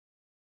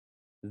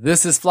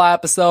This is Fly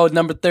episode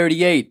number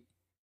 38,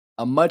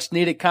 a much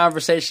needed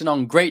conversation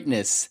on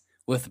greatness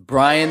with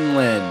Brian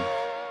Lynn.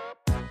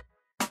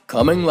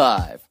 Coming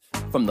live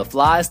from the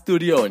Fly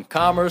Studio in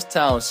Commerce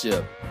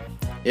Township,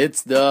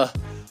 it's the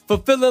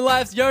Fulfilling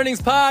Life's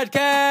Yearnings podcast.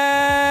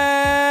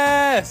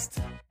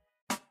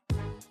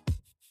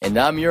 And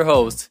I'm your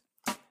host,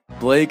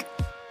 Blake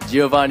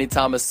Giovanni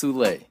Thomas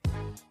Soule.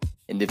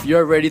 And if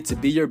you're ready to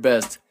be your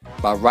best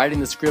by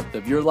writing the script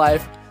of your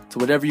life to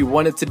whatever you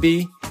want it to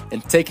be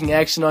and taking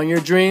action on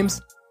your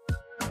dreams,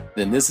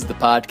 then this is the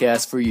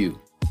podcast for you.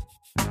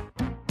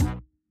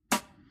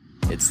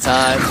 It's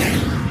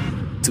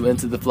time to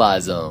enter the Fly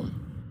Zone.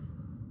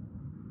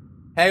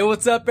 Hey,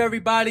 what's up,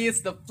 everybody?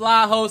 It's the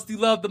Fly host you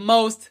love the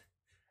most,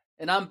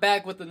 and I'm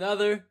back with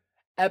another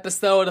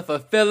episode of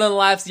Fulfilling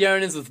Life's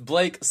Yearnings with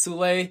Blake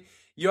Soule.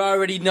 You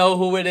already know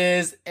who it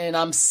is, and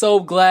I'm so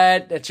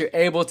glad that you're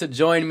able to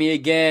join me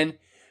again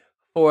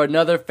for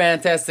another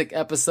fantastic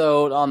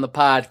episode on the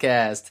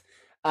podcast.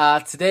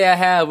 Today I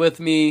have with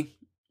me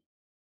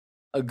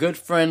a good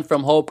friend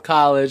from Hope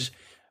College,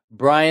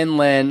 Brian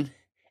Lynn,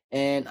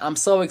 and I'm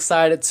so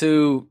excited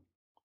for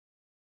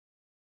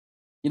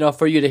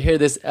you to hear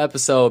this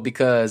episode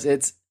because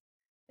it's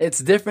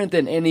different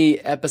than any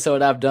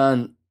episode I've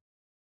done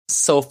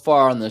so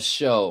far on the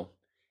show.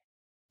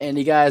 And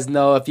you guys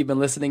know, if you've been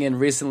listening in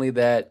recently,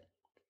 that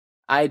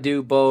I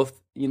do both,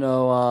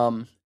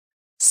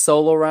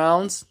 solo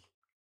rounds,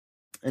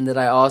 and that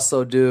I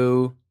also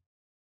do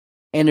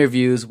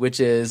interviews, which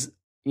is,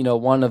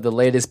 one of the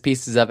latest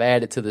pieces I've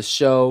added to the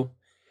show.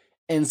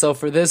 And so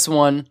for this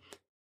one,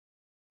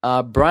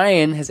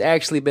 Brian has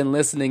actually been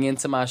listening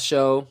into my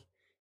show,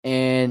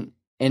 and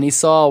he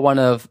saw one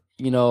of,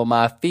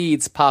 my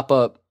feeds pop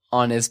up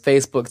on his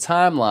Facebook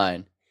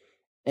timeline.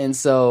 And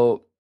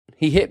so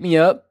he hit me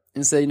up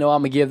and said, I'm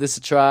going to give this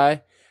a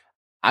try.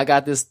 I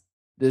got this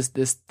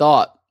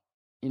thought,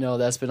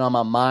 that's been on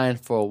my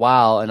mind for a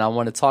while, and I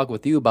want to talk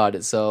with you about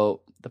it.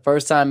 So the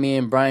first time me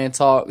and Brian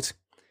talked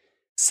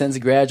since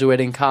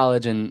graduating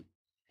college in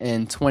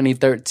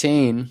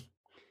 2013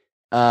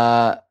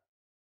 was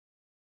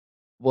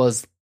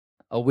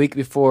a week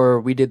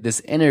before we did this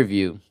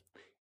interview.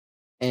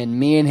 And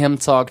me and him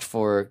talked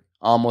for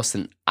almost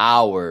an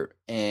hour,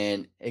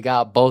 and it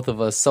got both of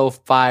us so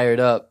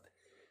fired up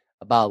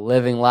about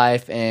living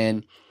life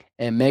and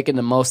making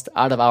the most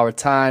out of our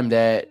time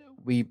that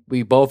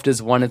we both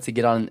just wanted to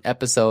get on an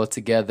episode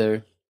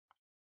together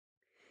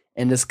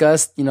and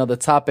discuss, the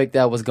topic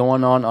that was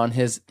going on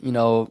his,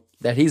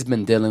 that he's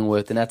been dealing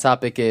with. And that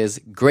topic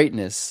is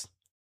greatness.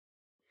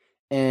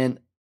 And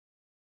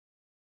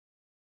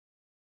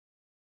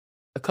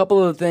a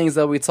couple of the things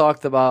that we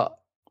talked about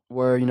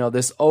were,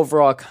 this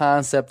overall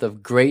concept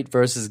of great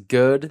versus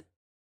good,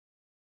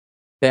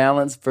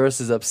 balance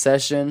versus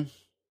obsession,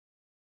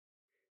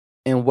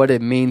 and what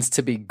it means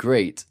to be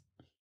great.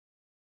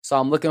 So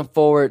I'm looking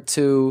forward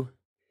to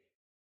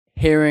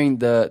hearing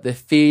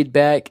the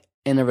feedback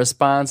and the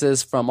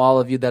responses from all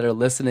of you that are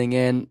listening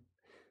in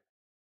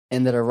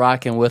and that are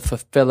rocking with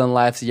Fulfilling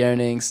Life's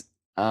Yearnings.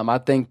 I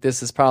think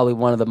this is probably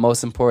one of the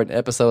most important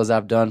episodes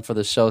I've done for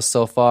the show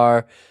so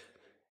far.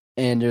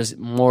 And there's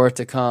more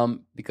to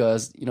come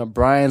because,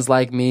 Brian's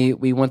like me.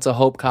 We went to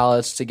Hope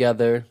College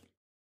together,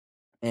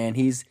 and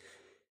he's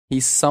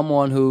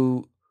someone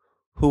who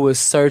is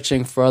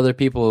searching for other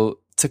people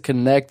to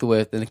connect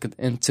with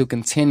and to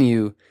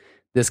continue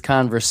this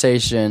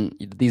conversation,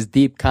 these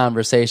deep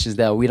conversations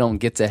that we don't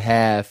get to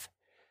have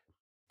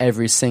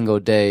every single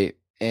day.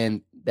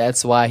 And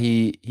that's why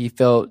he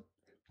felt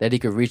that he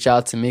could reach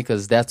out to me,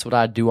 because that's what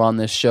I do on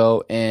this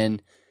show.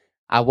 And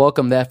I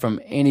welcome that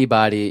from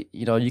anybody.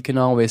 You can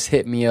always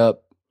hit me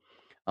up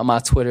on my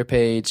Twitter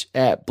page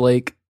at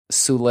Blake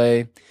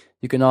Soule.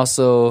 You can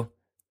also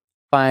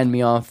find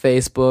me on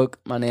Facebook.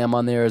 My name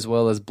on there as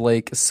well as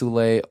Blake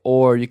Soule.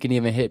 Or you can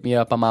even hit me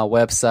up on my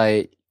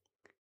website,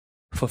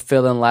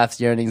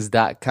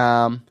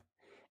 fulfillinglifesyearnings.com.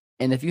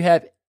 And if you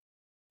have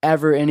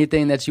ever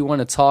anything that you want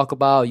to talk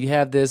about, you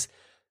have this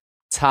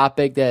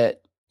topic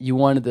that you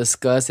want to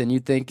discuss and you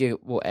think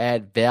it will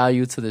add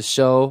value to the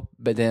show,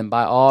 but then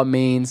by all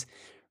means,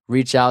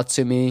 reach out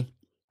to me.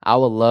 I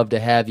would love to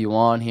have you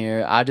on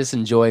here. I just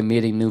enjoy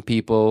meeting new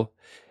people.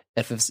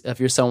 If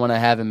you're someone I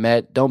haven't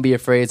met, don't be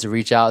afraid to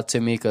reach out to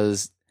me,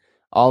 because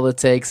all it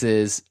takes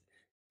is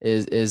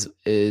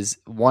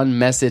one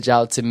message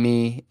out to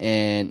me,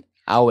 and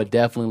I would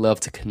definitely love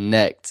to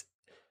connect.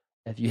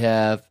 If you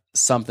have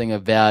something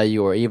of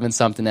value or even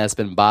something that's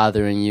been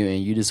bothering you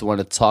and you just want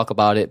to talk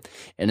about it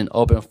in an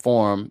open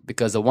forum,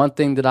 because the one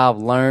thing that I've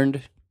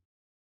learned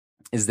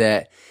is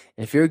that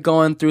if you're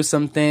going through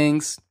some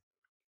things,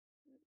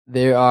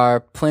 there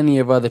are plenty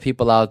of other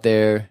people out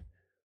there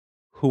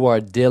who are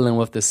dealing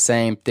with the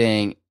same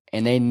thing,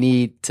 and they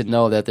need to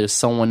know that there's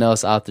someone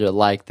else out there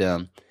like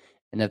them.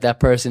 And if that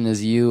person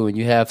is you and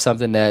you have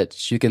something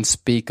that you can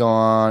speak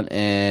on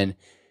and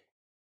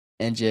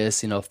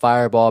just,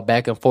 fireball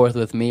back and forth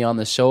with me on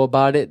the show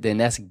about it, then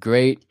that's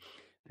great,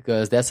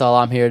 because that's all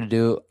I'm here to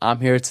do. I'm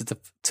here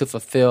to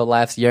fulfill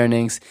life's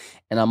yearnings,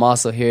 And I'm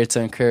also here to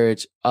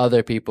encourage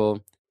other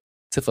people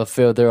to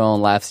fulfill their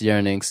own life's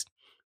yearnings.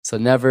 So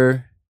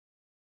never,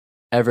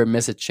 ever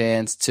miss a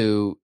chance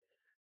to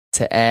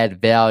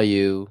add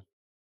value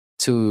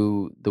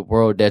to the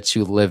world that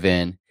you live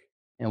in.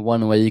 And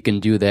one way you can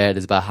do that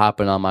is by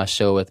hopping on my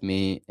show with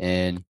me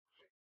and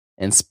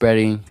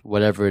spreading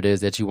whatever it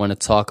is that you want to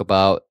talk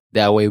about.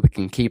 That way we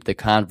can keep the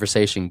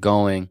conversation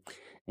going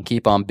and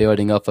keep on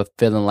building up,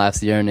 fulfilling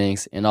life's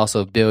yearnings, and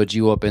also build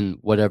you up in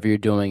whatever you're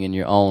doing in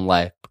your own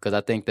life. Because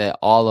I think that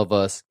all of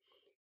us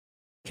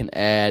can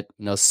add,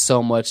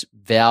 so much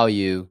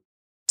value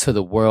to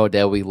the world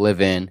that we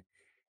live in.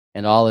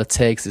 And all it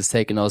takes is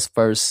taking those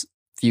first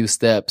few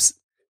steps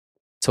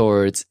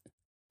towards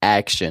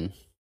action.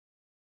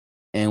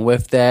 And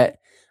with that,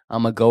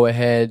 I'm going to go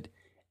ahead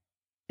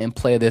and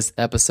play this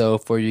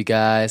episode for you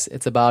guys.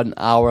 It's about an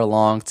hour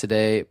long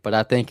today, but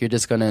I think you're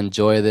just going to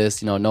enjoy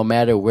this. No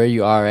matter where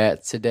you are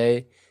at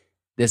today,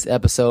 this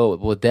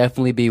episode will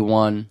definitely be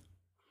one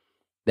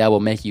that will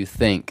make you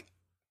think.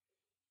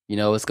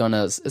 It's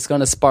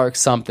gonna spark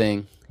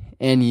something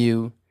in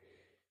you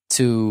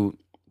to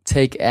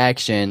take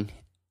action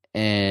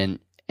and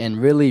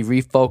really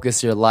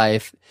refocus your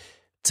life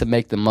to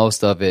make the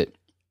most of it.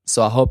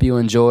 So I hope you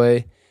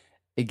enjoy.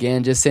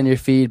 Again, just send your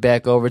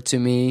feedback over to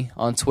me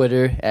on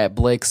Twitter at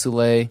Blake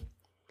Soule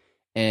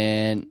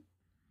and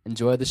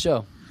enjoy the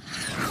show.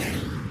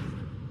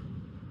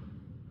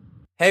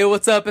 Hey,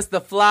 what's up? It's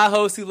the fly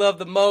host you love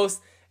the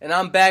most, and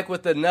I'm back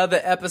with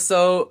another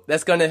episode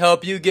that's going to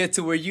help you get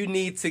to where you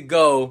need to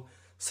go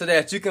so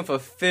that you can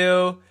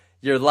fulfill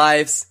your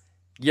life's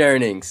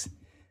yearnings.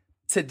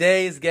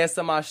 Today's guest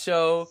on my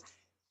show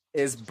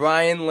is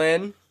Brian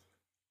Lynn.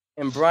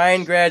 And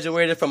Brian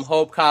graduated from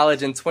Hope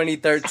College in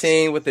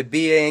 2013 with a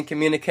BA in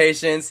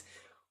Communications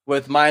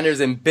with minors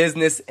in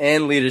Business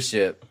and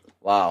Leadership.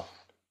 Wow,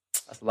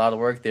 that's a lot of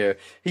work there.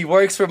 He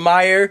works for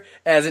Meijer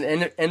as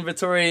an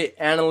inventory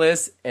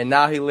analyst, and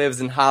now he lives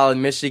in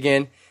Holland,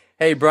 Michigan.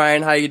 Hey,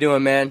 Brian, how you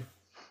doing, man?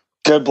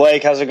 Good,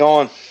 Blake. How's it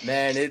going?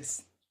 Man,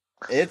 it's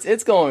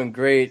going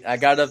great. I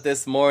got up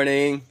this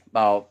morning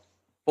about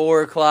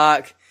 4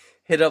 o'clock,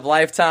 hit up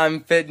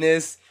Lifetime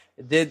Fitness.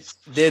 Did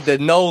the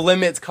No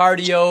Limits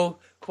cardio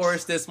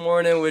course this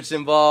morning, which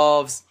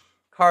involves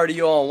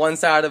cardio on one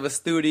side of a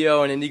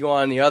studio, and then you go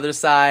on the other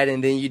side,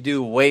 and then you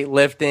do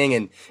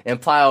weightlifting and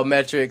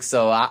plyometrics.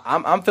 So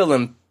I'm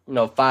feeling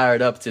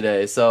fired up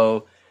today.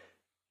 So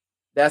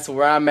that's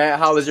where I'm at.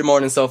 How was your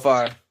morning so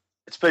far?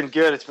 It's been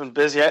good. It's been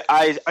busy.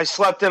 I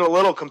slept in a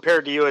little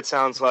compared to you, it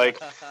sounds like,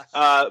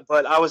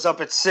 but I was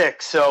up at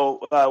 6,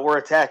 so we're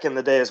attacking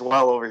the day as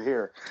well over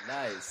here.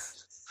 Nice.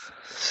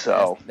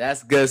 So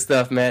that's good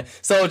stuff, man.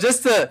 So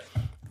just to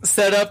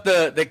set up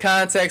the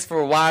context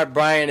for why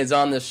Brian is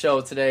on the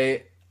show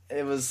today,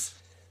 it was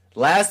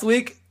last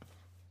week.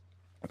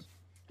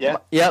 Yeah.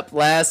 Yep,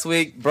 last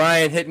week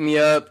Brian hit me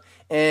up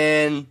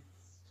and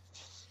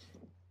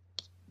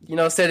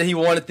said that he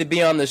wanted to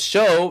be on the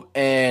show,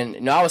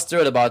 and I was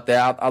thrilled about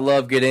that. I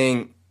love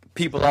getting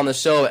people on the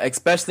show,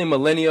 especially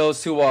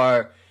millennials who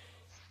are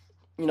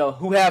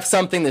who have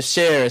something to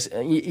share.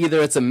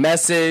 Either it's a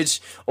message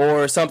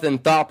or something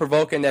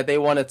thought-provoking that they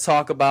want to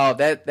talk about.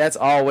 That's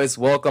always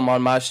welcome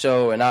on my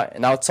show, and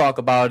I'll talk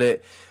about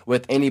it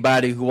with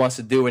anybody who wants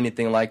to do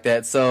anything like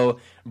that. So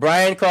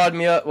Brian called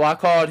me up. Well, I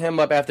called him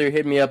up after he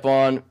hit me up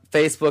on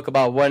Facebook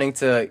about wanting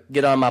to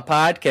get on my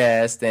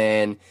podcast,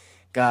 and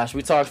gosh,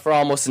 we talked for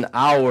almost an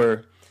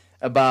hour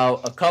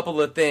about a couple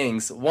of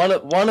things. One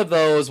of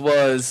those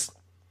was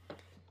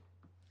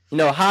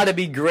how to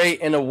be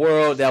great in a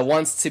world that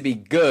wants to be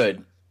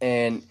good.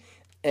 And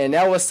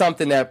that was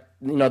something that,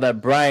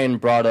 that Brian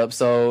brought up.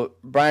 So,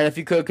 Brian, if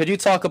you could you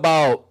talk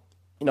about,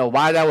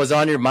 why that was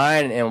on your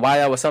mind and why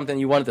that was something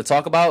you wanted to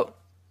talk about?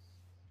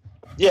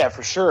 Yeah,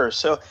 for sure.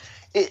 So,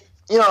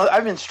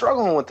 I've been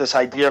struggling with this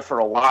idea for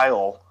a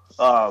while,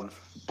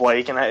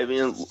 Blake, and I've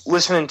been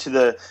listening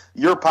to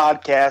your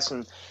podcast,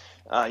 and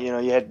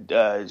you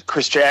had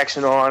Chris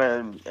Jackson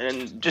on,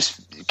 and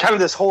just kind of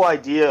this whole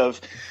idea of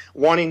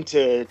wanting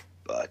to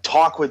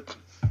talk with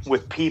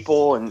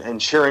people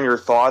and sharing your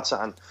thoughts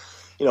on,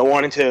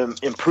 wanting to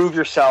improve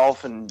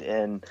yourself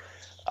and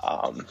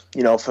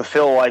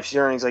fulfill life's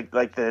yearnings,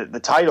 like the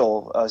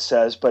title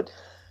says. But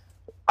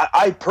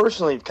I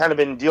personally have kind of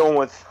been dealing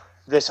with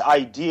this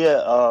idea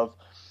of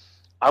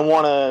I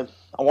want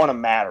to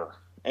matter,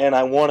 and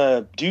I want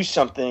to do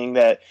something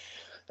that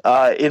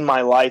in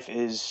my life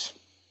is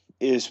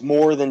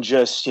more than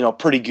just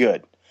pretty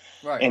good,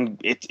 right?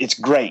 And it's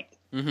great.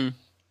 Mm-hmm.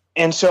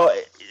 And so,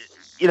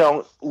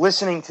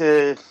 listening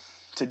to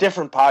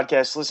different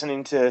podcasts,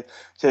 listening to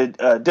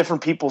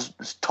different people's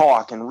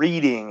talk, and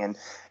reading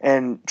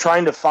and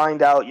trying to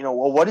find out,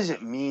 what does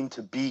it mean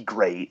to be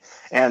great,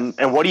 and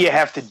what do you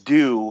have to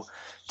do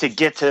to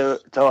get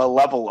to a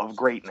level of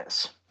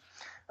greatness?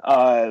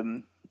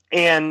 And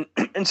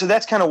so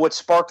that's kind of what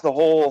sparked the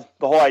whole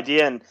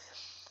idea. And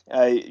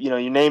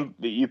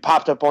you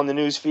popped up on the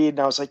news feed,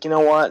 and I was like, you know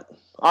what,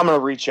 I'm going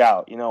to reach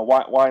out.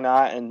 Why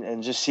not,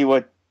 and just see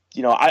what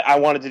I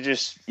wanted to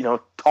just,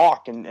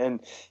 talk and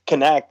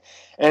connect.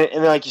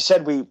 And like you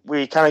said,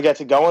 we kind of got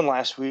to going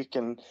last week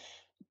and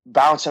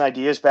bouncing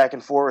ideas back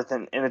and forth.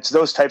 And it's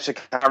those types of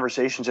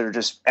conversations that are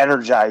just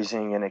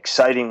energizing and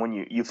exciting when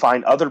you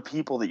find other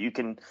people that you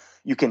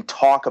can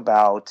talk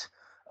about,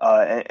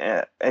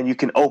 and you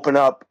can open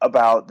up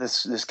about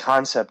this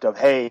concept of,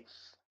 hey,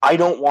 I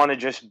don't want to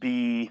just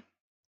be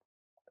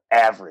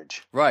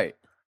average. Right.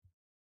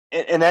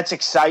 And that's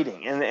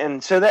exciting.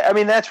 And so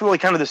that's really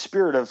kind of the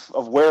spirit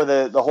of where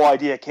the whole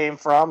idea came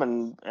from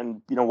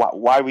and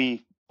why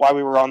we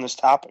were on this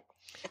topic.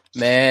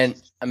 Man,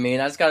 I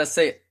just got to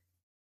say,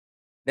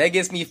 that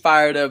gets me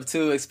fired up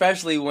too,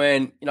 especially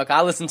when,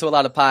 I listen to a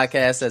lot of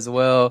podcasts as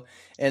well.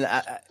 And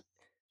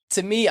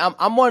to me,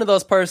 I'm one of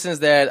those persons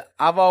that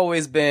I've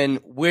always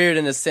been weird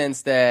in the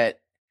sense that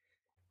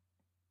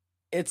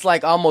it's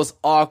like almost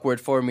awkward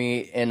for me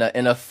in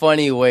a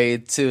funny way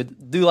to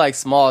do like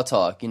small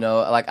talk,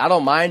 like I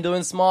don't mind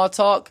doing small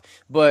talk,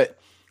 but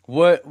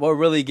what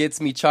really gets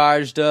me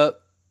charged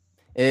up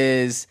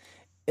is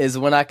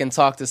when I can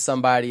talk to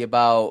somebody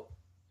about,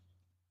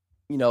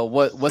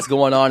 what's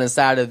going on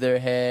inside of their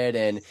head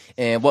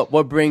and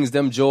what brings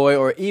them joy,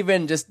 or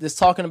even just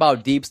talking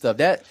about deep stuff.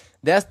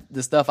 That's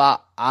the stuff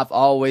I've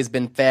always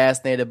been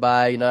fascinated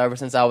by. Ever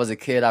since I was a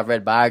kid, I've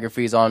read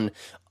biographies on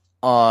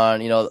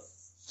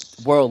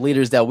world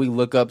leaders that we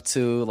look up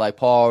to, like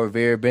Paul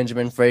Revere,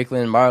 Benjamin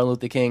Franklin, Martin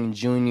Luther King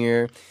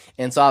Jr.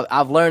 And so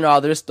I've learned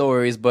all their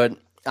stories, but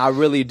I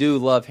really do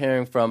love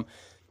hearing from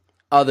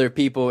other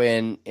people,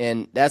 and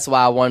that's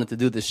why I wanted to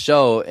do the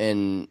show.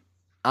 And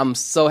I'm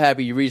so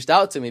happy you reached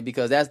out to me,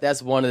 because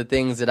that's one of the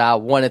things that I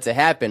wanted to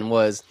happen,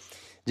 was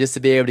just to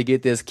be able to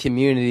get this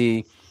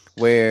community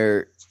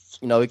where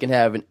we can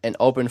have an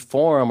open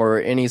forum or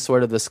any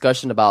sort of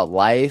discussion about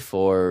life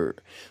or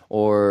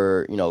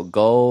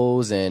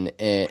goals and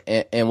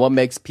what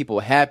makes people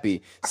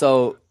happy.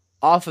 So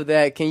off of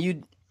that, can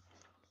you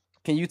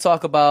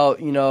talk about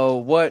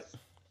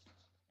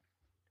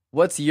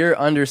what's your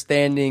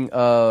understanding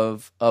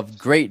of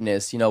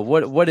greatness?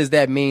 What does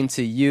that mean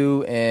to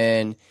you,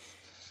 and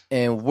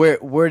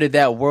where did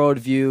that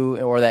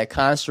worldview or that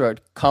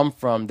construct come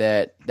from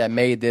that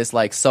made this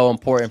like so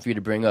important for you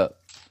to bring up?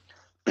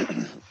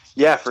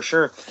 Yeah, for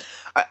sure.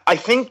 I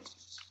think,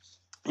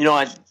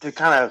 to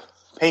kind of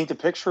paint the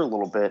picture a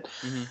little bit,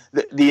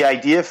 mm-hmm. the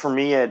idea for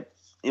me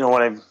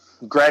when I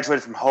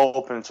graduated from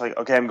Hope, and it's like,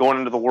 okay, I'm going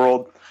into the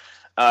world,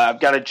 I've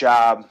got a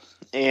job,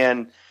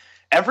 and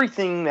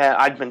everything that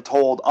I'd been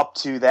told up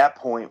to that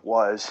point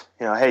was,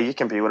 hey, you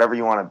can be whatever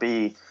you want to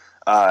be,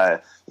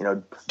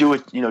 do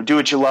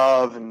what you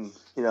love, and,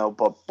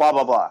 blah,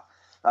 blah, blah.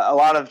 A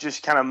lot of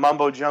just kind of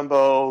mumbo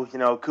jumbo,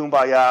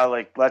 kumbaya,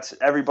 like let's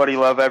everybody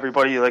love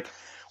everybody, like,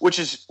 which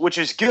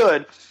is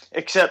good,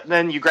 except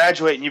then you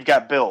graduate and you've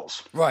got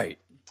bills. Right.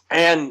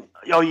 And,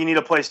 you need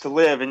a place to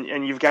live,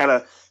 and you've got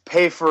to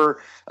pay for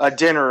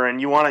dinner,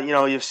 and you want to, you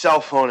have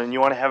cell phone, and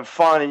you want to have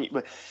fun.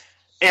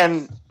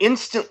 And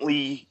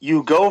instantly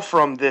you go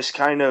from this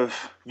kind of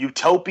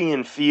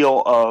utopian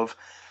feel of,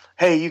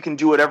 hey, you can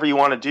do whatever you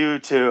want to do,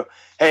 to,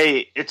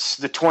 hey, it's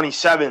the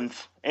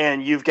 27th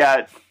and you've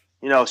got,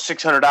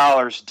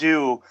 $600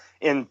 due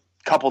in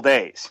a couple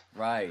days.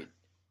 Right.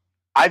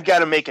 I've got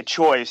to make a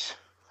choice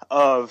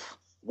of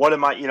what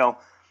am I,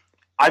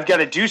 I've got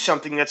to do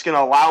something that's going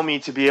to allow me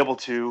to be able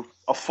to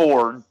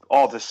afford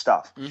all this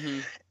stuff. Mm-hmm.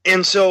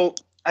 And so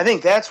I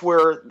think that's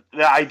where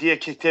the idea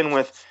kicked in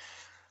with,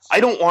 I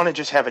don't want to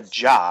just have a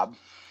job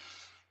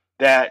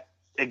that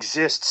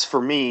exists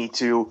for me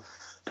to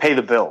pay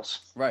the bills.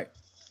 Right.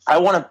 I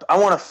want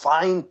to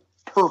find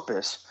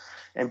purpose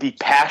and be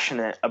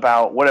passionate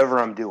about whatever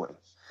I'm doing.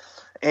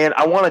 And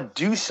I want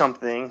to do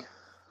something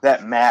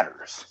that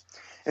matters.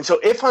 And so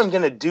if I'm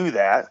going to do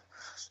that,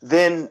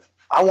 then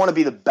I want to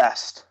be the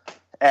best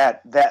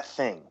at that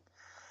thing.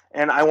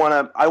 And I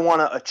want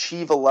to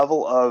achieve a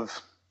level of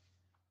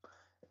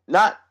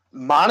not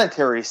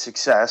monetary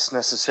success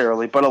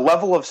necessarily, but a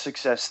level of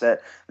success that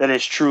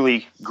is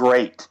truly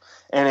great.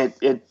 And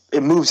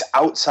it moves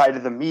outside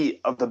of the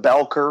meat of the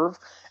bell curve,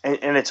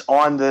 and it's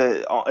on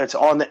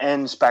the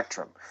end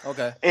spectrum.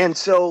 Okay. And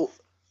so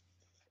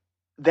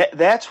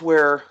that's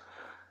where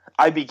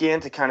I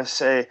began to kind of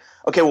say,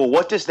 okay, well,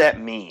 what does that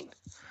mean?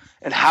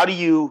 And how do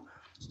you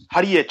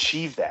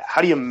achieve that?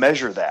 How do you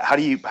measure that? How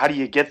do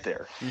you get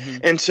there? Mm-hmm.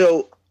 And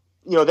so,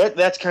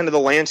 that's kind of the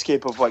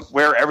landscape of like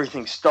where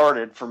everything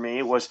started for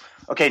me was,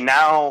 okay,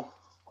 now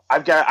I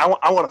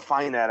want to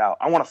find that out.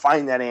 I want to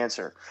find that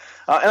answer.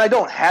 And I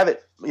don't have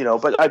it,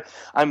 but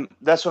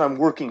that's what I'm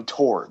working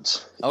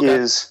towards. Okay.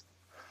 Is,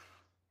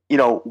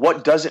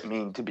 what does it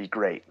mean to be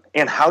great?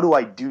 And how do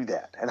I do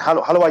that? And how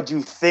do I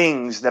do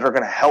things that are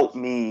going to help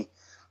me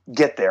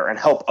get there and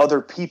help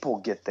other people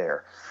get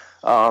there?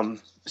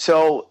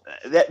 So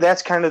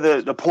that's kind of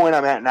the point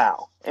I'm at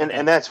now.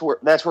 And that's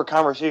where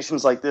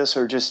conversations like this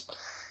are just,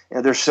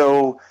 they're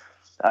so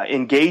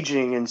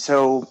engaging, and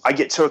so I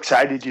get so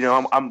excited.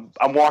 I'm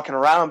walking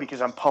around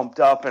because I'm pumped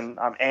up and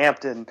I'm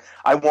amped, and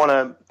I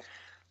want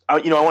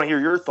I want to hear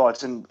your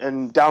thoughts,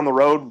 and down the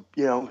road,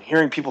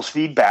 hearing people's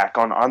feedback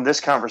on this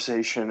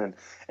conversation,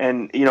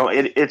 and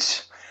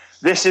it's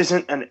this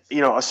isn't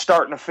a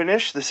start and a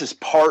finish. This is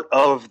part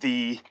of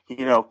the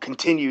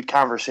continued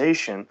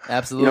conversation.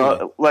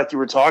 Absolutely, like you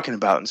were talking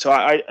about, and so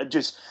I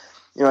just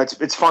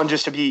it's fun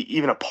just to be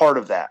even a part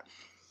of that.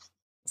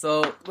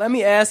 So let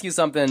me ask you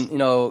something.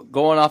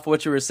 Going off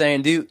what you were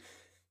saying,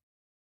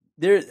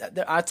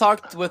 I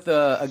talked with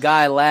a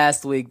guy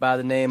last week by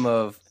the name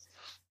of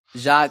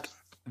Jacques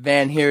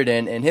Van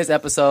Heerden, and his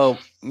episode,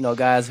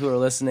 guys who are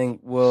listening,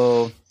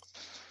 will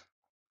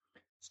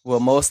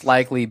most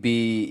likely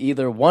be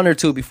either 1 or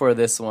 2 before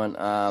this one.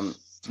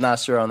 Not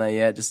sure on that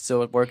yet, just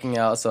still working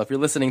out. So if you're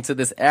listening to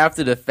this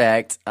after the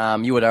fact,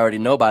 you would already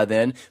know by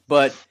then.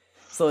 But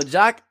so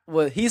Jacques,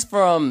 he's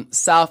from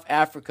South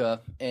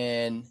Africa,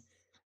 and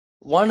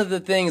one of the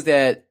things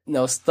that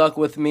stuck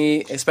with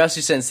me,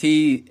 especially since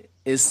he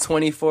is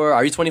 24.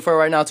 Are you 24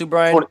 right now too,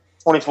 Brian?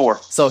 24.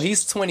 So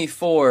he's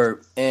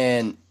 24,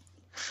 and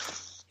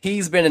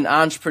he's been an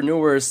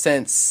entrepreneur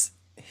since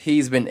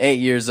he's been 8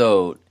 years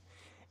old.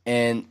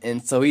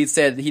 And so he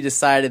said he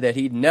decided that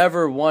he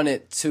never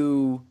wanted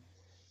to,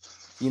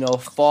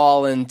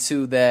 fall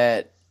into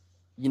that,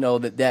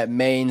 that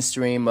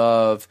mainstream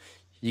of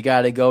you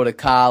got to go to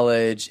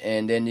college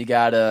and then you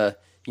got to,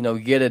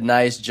 get a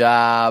nice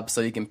job so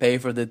you can pay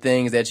for the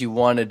things that you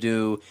want to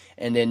do.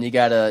 And then you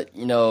got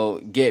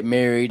to, get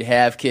married,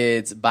 have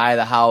kids, buy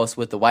the house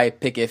with the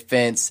white picket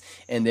fence,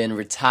 and then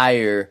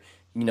retire,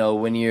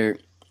 when you're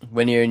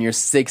in your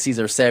 60s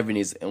or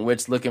 70s, and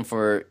which looking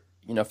for,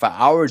 for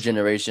our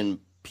generation,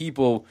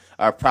 people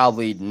are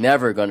probably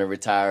never going to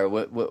retire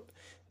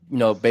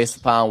based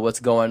upon what's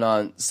going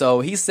on. So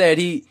he said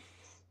he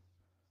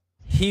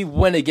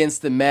went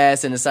against the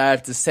mass and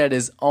decided to set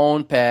his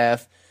own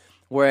path.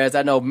 Whereas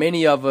I know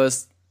many of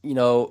us,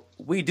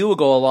 we do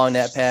go along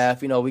that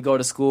path. We go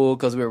to school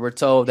because we're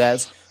told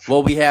that's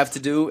what we have to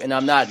do. And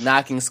I'm not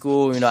knocking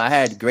school. I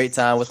had a great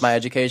time with my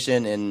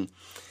education, and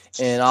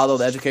although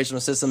the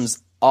educational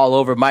systems all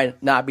over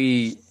might not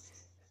be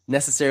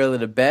necessarily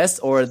the best,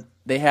 or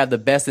they have the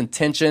best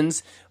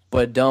intentions,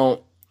 but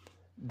don't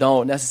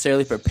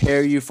necessarily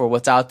prepare you for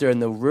what's out there in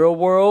the real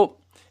world.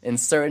 In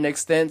certain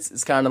extents,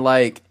 it's kind of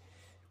like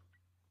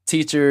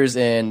teachers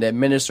and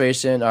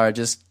administration are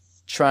just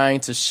trying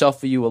to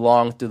shuffle you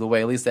along through the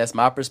way. At least that's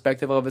my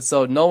perspective of it.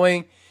 So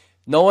knowing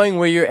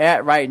where you're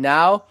at right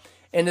now,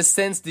 in a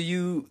sense, do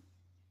you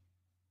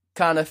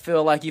kind of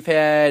feel like you've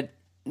had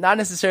not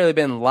necessarily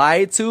been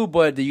lied to,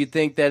 but do you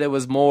think that it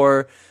was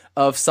more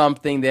of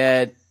something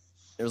that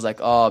it was like,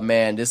 oh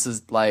man, this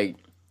is like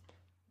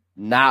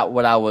not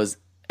what I was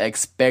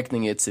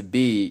expecting it to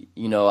be?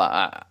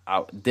 I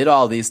did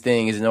all these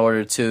things in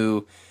order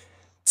to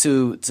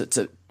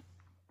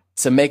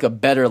make a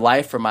better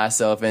life for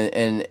myself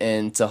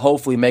and to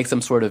hopefully make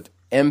some sort of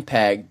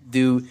impact.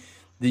 Do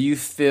you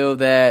feel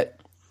that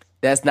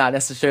that's not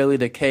necessarily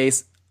the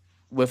case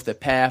with the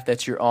path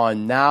that you're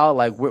on now?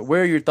 Like,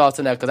 where are your thoughts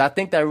on that? Because I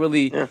think that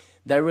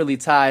really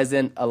ties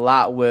in a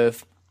lot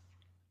with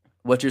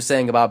what you're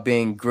saying about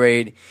being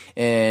great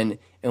and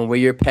where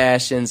your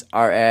passions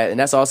are at. And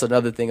that's also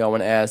another thing I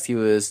want to ask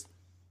you is,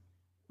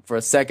 for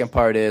a second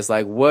part, is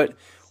like, what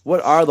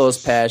are those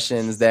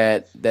passions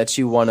that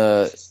you want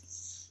to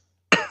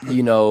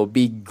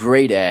be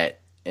great at,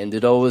 and do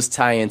those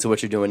tie into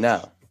what you're doing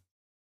now?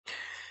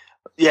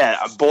 Yeah,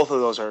 both of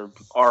those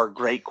are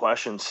great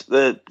questions.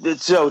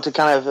 So to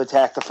kind of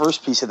attack the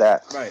first piece of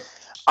that, right?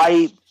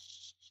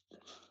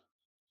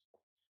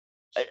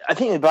 I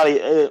think about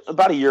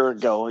a year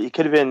ago, it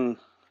could have been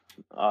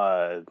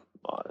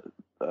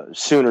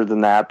sooner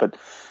than that, but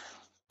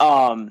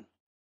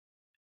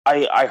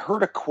I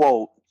heard a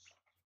quote,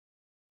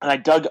 and I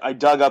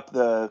dug up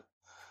the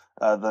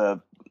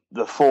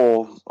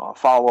full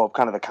follow-up,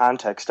 kind of the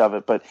context of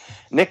it. But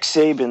Nick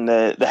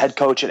Saban, the head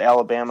coach at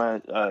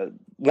Alabama,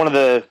 one of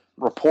the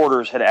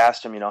reporters had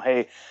asked him,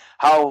 hey,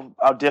 how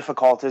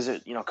difficult is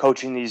it,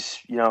 coaching these,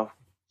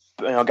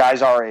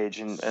 guys our age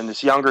and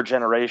this younger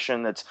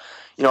generation that's,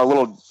 a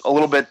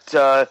little bit,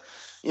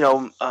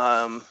 we're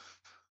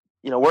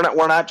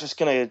not just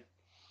going to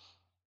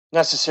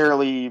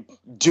necessarily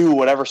do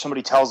whatever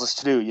somebody tells us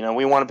to do.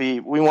 We want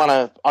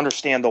to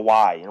understand the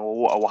why.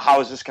 Well,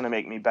 how is this going to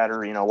make me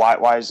better?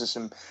 Why is this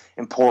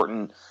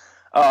important?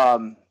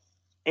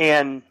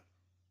 And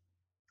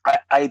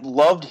I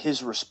loved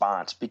his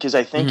response, because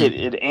I think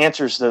it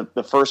answers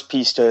the first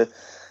piece to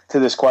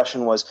this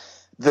question. Was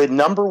the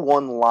number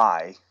one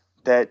lie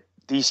that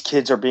these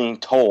kids are being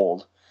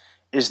told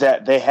is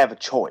that they have a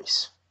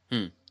choice.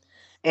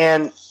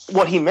 And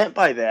what he meant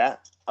by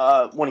that,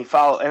 when he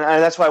followed, and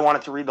that's why I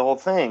wanted to read the whole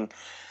thing,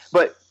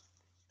 but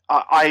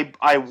I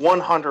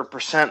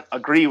 100%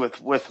 agree with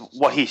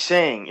what he's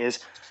saying. Is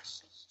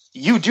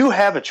you do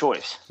have a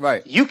choice,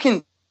 right? You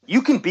can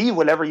be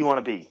whatever you want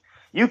to be.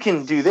 You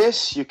can do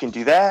this, you can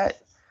do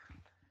that,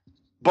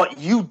 but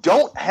you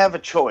don't have a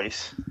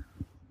choice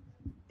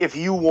if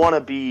you want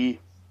to be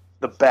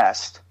the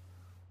best,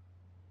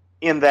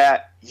 in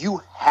that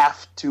you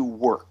have to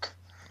work.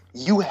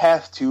 you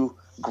have to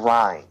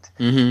grind.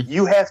 Mm-hmm.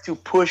 You have to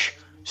push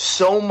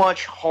so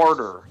much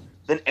harder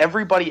than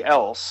everybody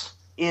else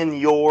in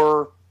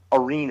your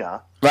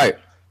arena. Right.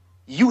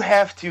 You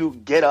have to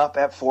get up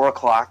at 4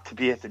 o'clock to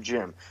be at the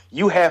gym.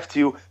 You have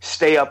to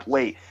stay up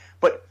late.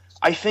 But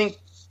I think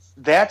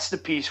that's the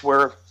piece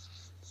where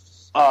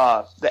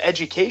the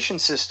education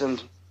system,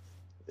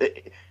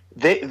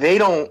 they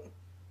don't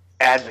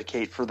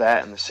advocate for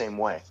that in the same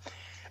way.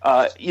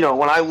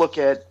 When I look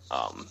at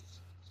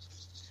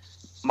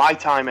my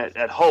time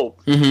at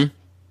Hope, Mm-hmm.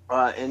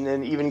 And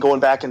then even going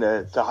back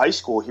into high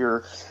school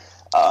here,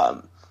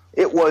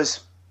 it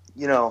was,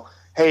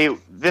 hey,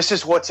 this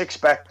is what's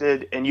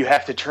expected, and you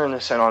have to turn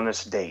this in on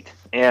this date.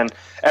 And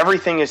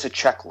everything is a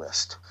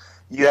checklist.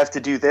 You have to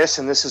do this,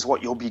 and this is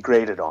what you'll be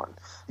graded on.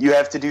 You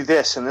have to do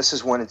this, and this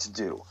is when it's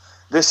due.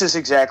 This is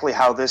exactly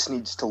how this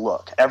needs to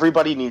look.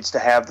 Everybody needs to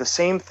have the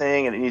same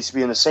thing, and it needs to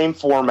be in the same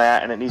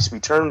format, and it needs to be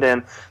turned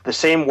in the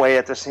same way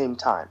at the same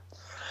time.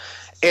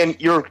 And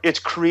it's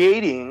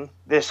creating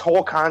this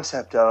whole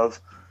concept of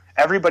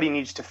everybody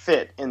needs to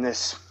fit in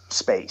this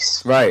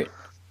space. Right.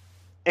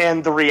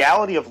 And the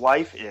reality of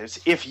life is,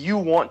 if you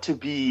want to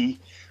be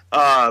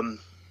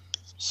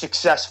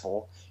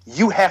successful,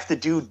 you have to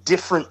do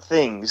different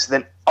things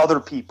than other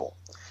people.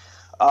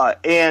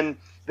 And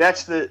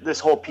that's this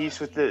whole piece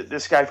with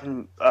this guy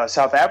from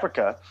South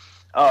Africa.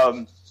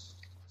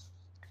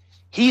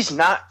 He's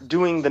not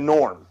doing the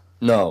norm.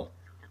 No.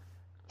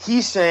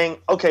 He's saying,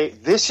 okay,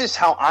 this is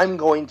how I'm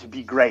going to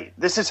be great.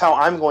 This is how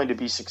I'm going to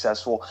be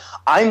successful.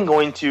 I'm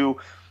going to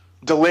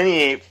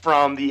delineate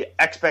from the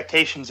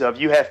expectations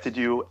of you have to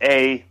do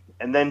A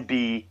and then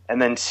B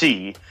and then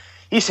C.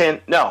 He's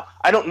saying, no,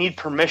 I don't need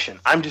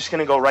permission. I'm just going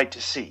to go right to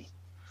C.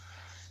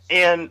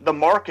 And the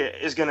market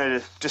is going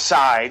to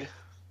decide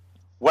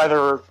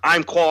whether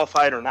I'm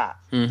qualified or not.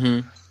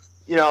 Mm-hmm.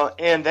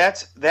 And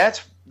that's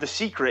the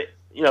secret,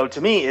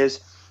 to me,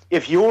 is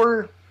if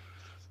you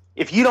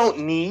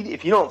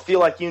don't feel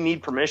like you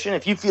need permission,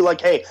 if you feel like,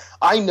 hey,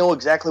 I know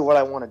exactly what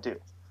I want to do,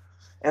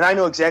 and I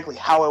know exactly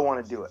how I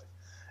want to do it,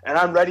 and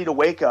I'm ready to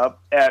wake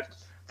up at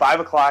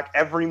 5 o'clock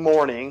every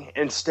morning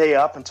and stay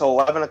up until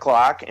 11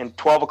 o'clock and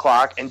 12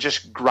 o'clock and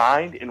just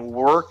grind and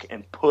work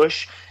and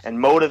push and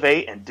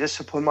motivate and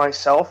discipline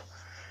myself,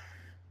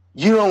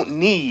 you don't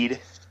need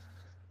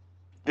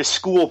the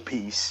school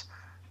piece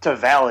to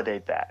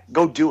validate that.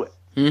 Go do it.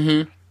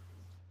 Mm-hmm.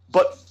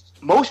 But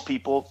most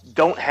people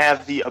don't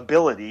have the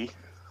ability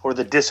or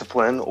the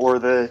discipline or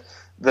the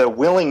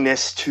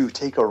willingness to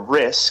take a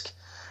risk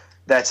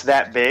that's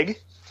that big.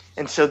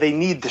 And so they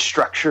need the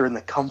structure and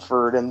the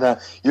comfort and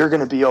you're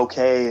going to be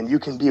okay and you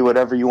can be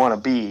whatever you want to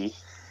be.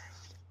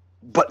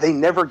 But they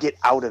never get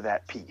out of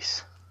that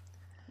piece.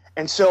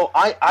 And so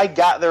I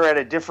got there at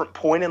a different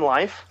point in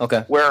life.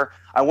 Okay. Where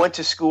I went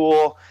to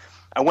school,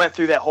 I went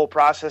through that whole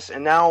process,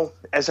 and now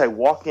as I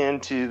walk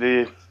into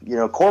the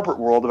corporate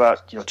world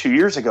about 2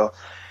 years ago,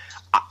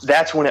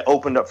 that's when it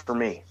opened up for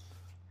me.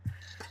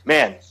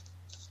 Man,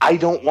 I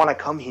don't want to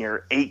come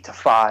here 8 to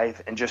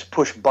 5 and just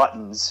push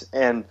buttons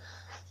and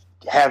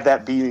have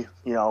that be,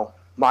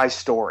 my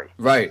story.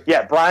 Right.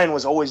 Yeah, Brian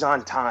was always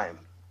on time.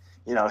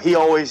 He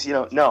always,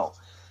 no,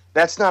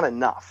 that's not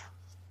enough.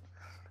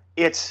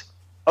 It's,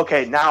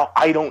 okay, now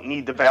I don't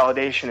need the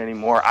validation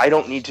anymore. I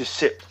don't need to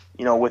sit,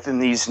 within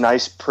these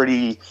nice,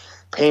 pretty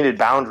painted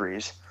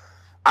boundaries.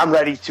 I'm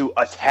ready to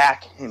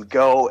attack and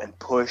go and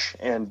push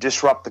and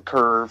disrupt the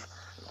curve.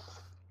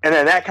 And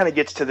then that kind of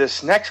gets to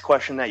this next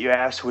question that you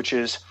asked, which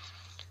is,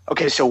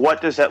 okay, so what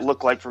does that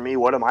look like for me?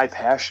 What am I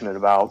passionate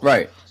about?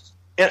 Right.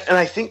 And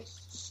I think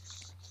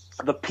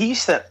the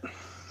piece that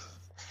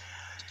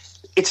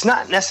it's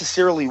not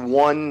necessarily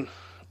one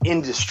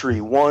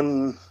industry,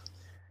 one,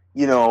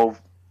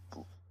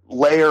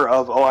 layer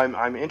of,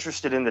 I'm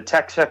interested in the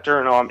tech sector,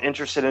 and I'm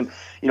interested in,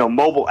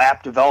 mobile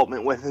app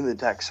development within the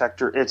tech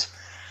sector.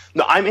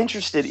 I'm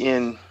interested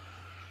in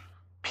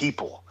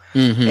people.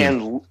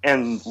 Mm-hmm.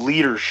 and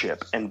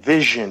leadership and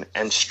vision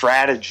and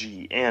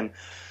strategy, and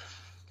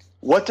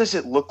what does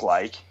it look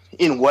like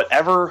in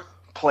whatever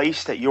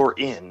place that you're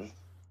in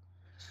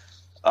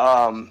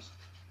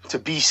to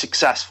be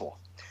successful.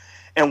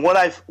 And what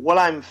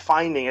I'm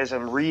finding as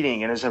I'm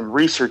reading and as I'm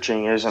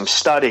researching, as I'm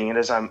studying and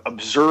as I'm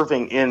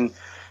observing in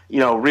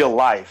real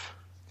life,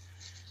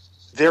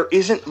 there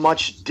isn't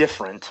much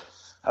different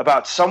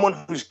about someone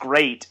who's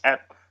great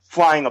at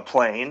flying a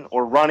plane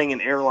or running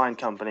an airline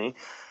company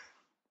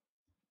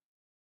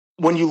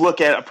when you look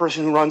at a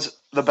person who runs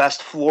the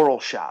best floral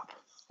shop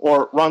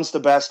or runs the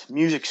best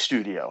music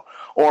studio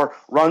or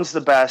runs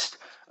the best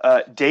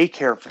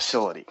daycare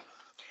facility.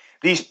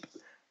 These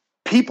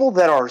people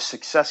that are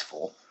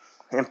successful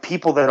and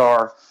people that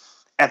are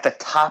at the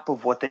top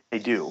of what they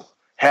do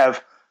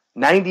have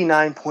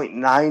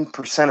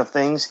 99.9% of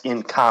things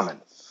in common.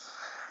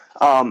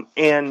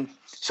 And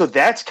so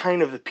that's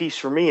kind of the piece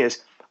for me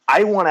is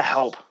I want to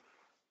help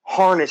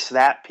harness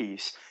that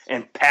piece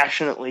and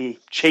passionately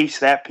chase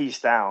that piece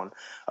down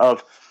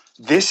of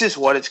this is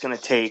what it's going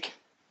to take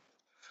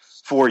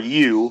for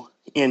you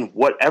in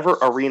whatever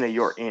arena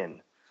you're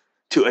in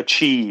to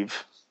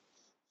achieve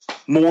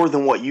more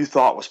than what you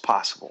thought was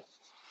possible.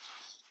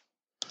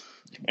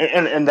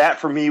 And that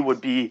for me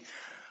would be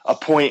a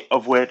point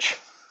of which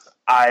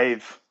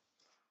I've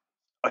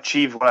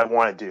achieved what I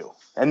want to do.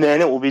 And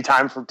then it will be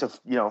time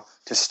to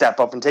step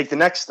up and take the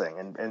next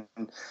thing. And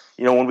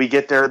when we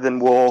get there, then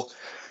we'll,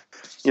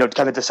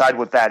 kind of decide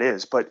what that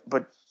is. But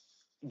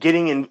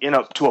getting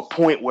to a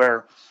point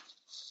where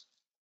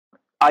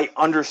I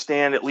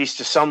understand, at least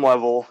to some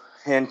level,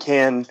 and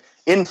can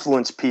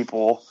influence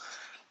people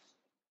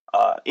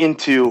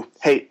into,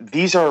 hey,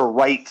 these are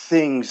right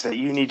things that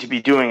you need to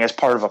be doing as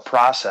part of a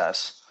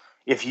process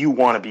if you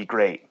want to be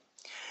great.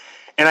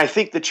 And I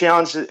think the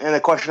challenge and the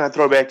question I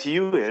throw back to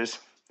you is,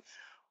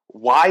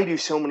 why do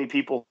so many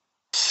people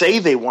say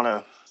they want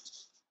to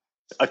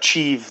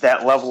achieve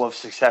that level of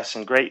success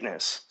and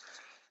greatness,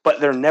 but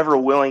they're never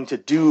willing to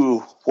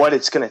do what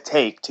it's going to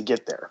take to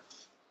get there?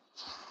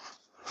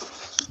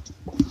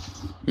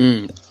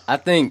 I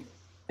think,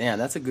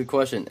 that's a good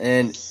question.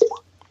 And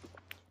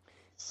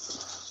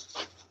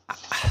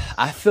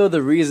I feel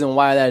the reason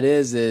why that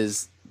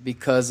is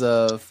because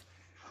of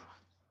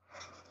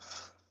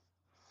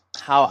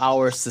how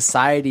our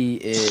society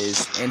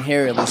is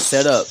inherently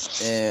set up.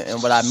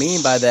 And what I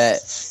mean by that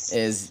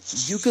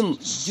is you can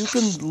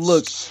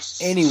look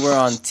anywhere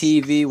on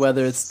TV,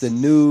 whether it's the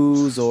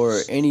news or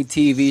any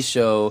TV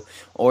show,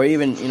 or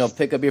even,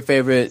 pick up your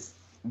favorite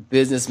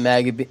business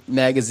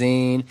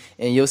magazine,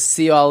 and you'll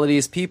see all of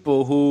these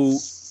people who,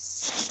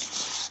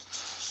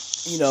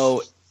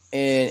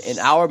 in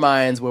our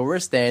minds where we're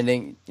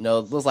standing,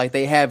 looks like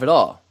they have it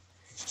all.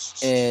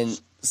 And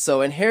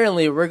so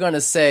inherently we're going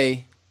to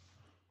say,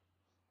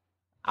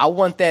 I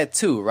want that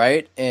too,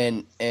 right?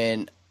 And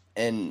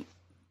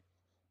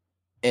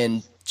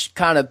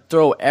kind of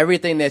throw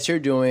everything that you're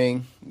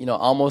doing,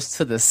 almost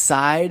to the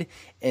side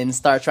and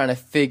start trying to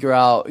figure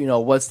out,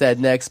 what's that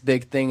next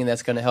big thing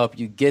that's going to help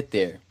you get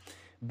there.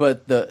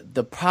 But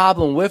the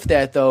problem with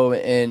that, though,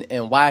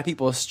 and why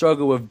people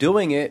struggle with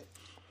doing it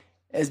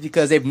is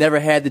because they've never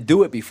had to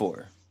do it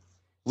before.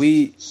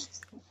 We,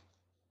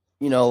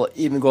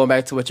 even going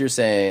back to what you're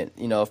saying,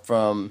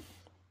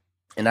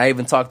 and I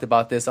even talked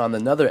about this on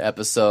another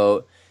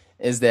episode,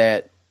 is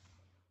that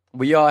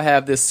we all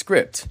have this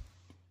script.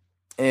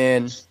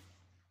 And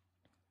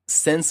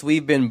since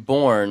we've been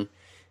born,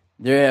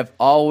 there have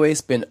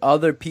always been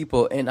other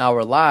people in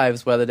our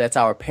lives, whether that's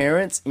our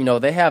parents,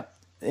 they have,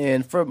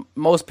 and for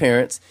most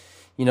parents,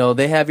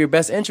 they have your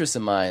best interests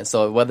in mind.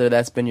 So whether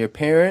that's been your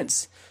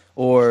parents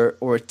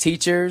or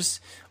teachers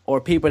or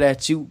people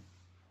that you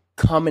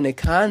come into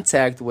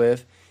contact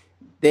with,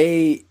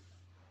 they're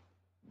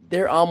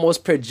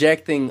almost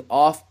projecting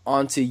off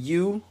onto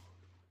you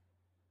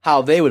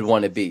how they would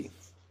want to be.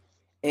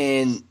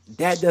 And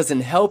that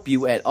doesn't help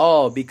you at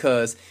all,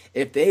 because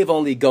if they've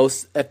only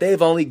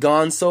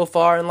gone so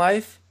far in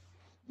life,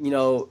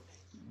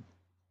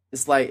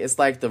 it's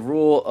like the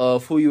rule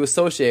of who you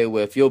associate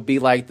with. You'll be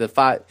like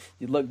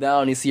you look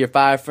down and you see your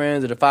 5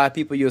 friends or the 5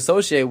 people you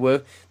associate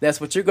with,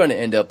 that's what you're going to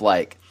end up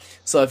like.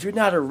 So if you're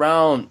not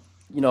around,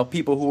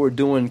 people who are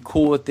doing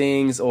cool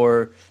things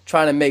or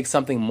trying to make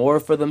something more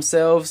for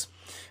themselves,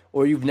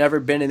 or you've never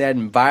been in that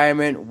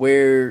environment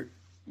where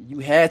you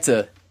had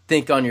to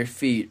think on your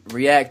feet,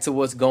 react to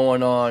what's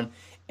going on,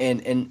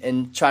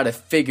 and try to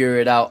figure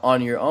it out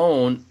on your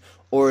own,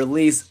 or at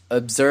least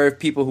observe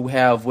people who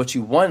have what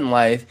you want in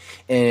life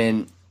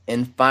and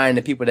find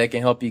the people that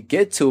can help you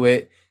get to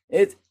it.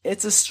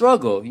 It's a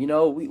struggle.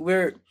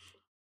 We're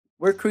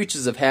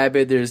creatures of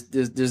habit.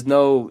 There's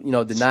no,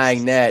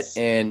 denying that.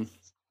 And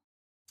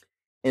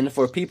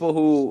for people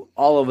who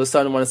all of a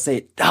sudden want to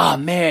say,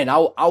 man,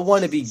 I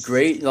want to be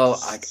great.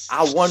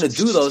 I want to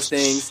do those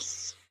things.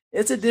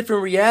 It's a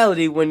different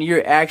reality when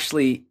you're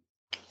actually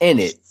in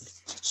it.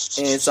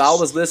 And so I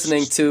was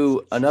listening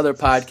to another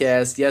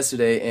podcast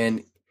yesterday,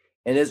 and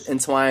it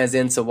entwines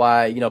into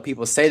why,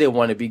 people say they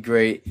want to be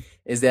great,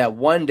 is that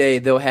one day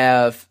they'll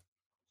have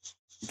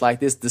like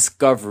this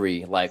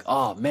discovery, like,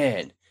 oh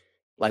man,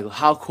 like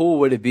how cool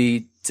would it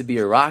be to be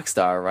a rock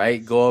star,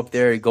 right? Go up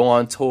there, go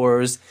on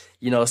tours,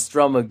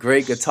 strum a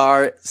great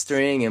guitar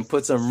string and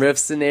put some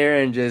riffs in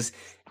there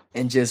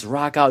and just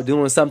rock out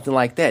doing something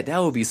like that. That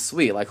would be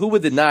sweet. Like, who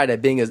would deny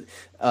that being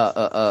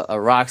a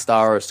rock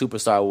star or a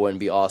superstar wouldn't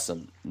be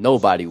awesome?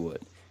 Nobody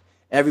would.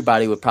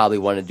 Everybody would probably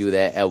want to do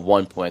that at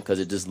one point because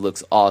it just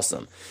looks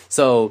awesome.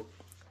 So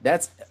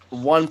that's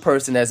one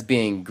person that's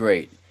being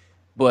great.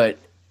 But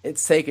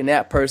it's taken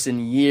that person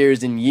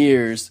years and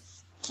years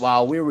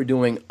while we were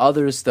doing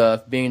other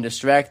stuff, being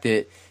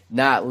distracted,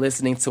 not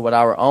listening to what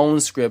our own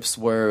scripts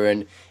were,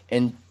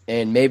 and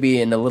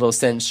maybe in a little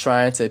sense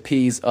trying to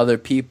appease other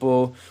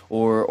people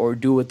or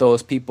do what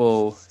those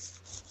people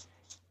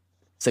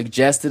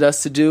suggested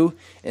us to do,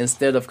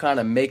 instead of kind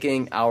of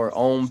making our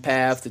own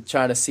path to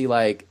try to see,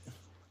 like,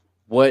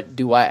 what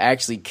do I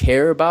actually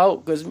care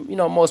about? Because,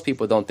 most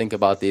people don't think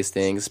about these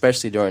things,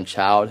 especially during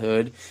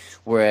childhood,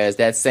 whereas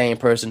that same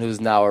person who's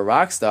now a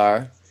rock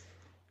star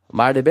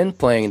might have been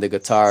playing the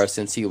guitar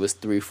since he was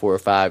 3, 4, or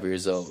 5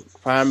 years old.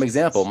 Prime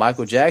example,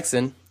 Michael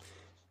Jackson,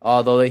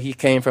 although he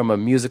came from a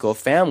musical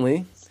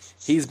family,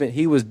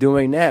 he was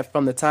doing that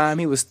from the time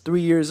he was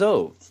 3 years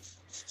old,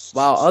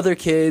 while other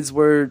kids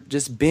were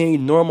just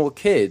being normal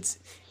kids.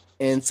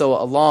 And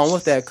so along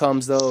with that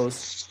comes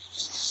those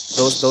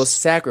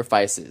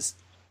sacrifices.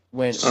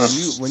 When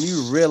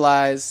you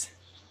realize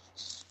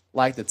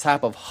like the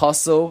type of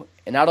hustle,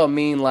 and I don't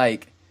mean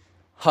like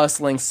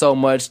hustling so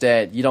much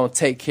that you don't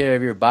take care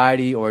of your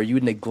body or you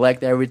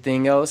neglect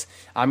everything else.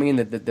 I mean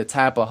the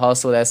type of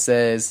hustle that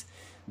says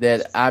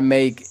that I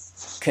make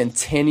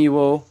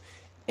continual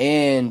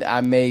and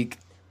I make,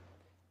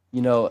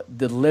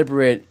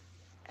 deliberate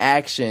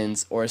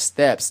actions or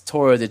steps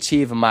towards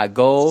achieving my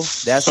goal.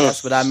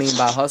 That's what I mean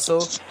by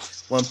hustle.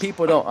 When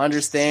people don't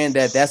understand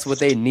that that's what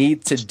they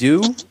need to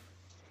do,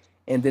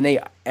 and then they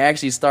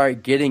actually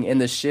start getting in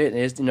the shit,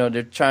 and it's,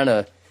 they're trying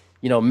to,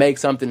 make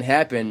something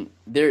happen,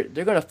 they're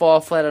gonna fall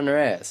flat on their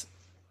ass.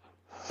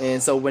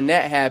 And so when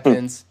that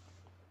happens,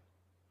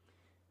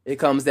 it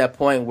comes that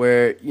point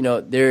where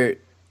they're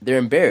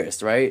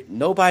embarrassed, right?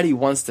 Nobody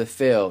wants to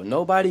fail.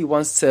 Nobody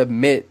wants to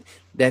admit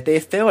that they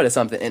failed at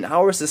something. In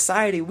our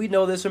society, we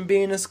know this from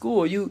being in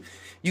school. You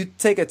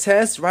take a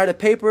test, write a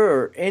paper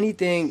or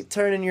anything,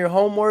 turn in your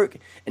homework,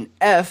 an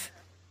F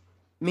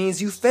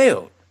means you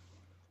failed.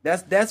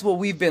 That's what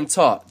we've been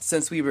taught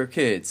since we were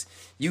kids.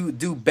 You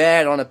do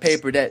bad on a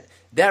paper,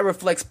 that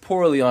reflects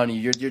poorly on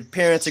you. Your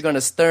parents are going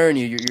to stern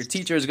you. Your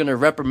teacher is going to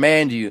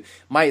reprimand you,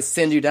 might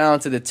send you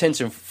down to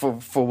detention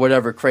for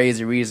whatever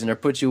crazy reason, or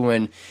put you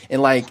in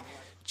and like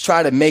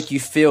try to make you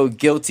feel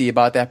guilty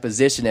about that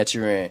position that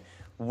you're in.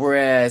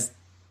 Whereas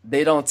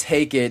they don't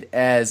take it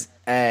as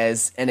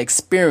an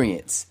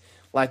experience.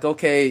 Like,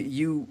 okay,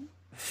 you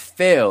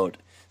failed,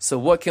 so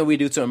what can we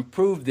do to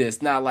improve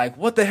this? Not like,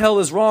 what the hell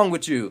is wrong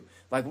with you?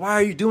 Like, why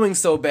are you doing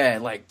so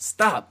bad? Like,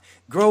 stop,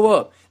 grow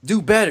up, do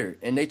better.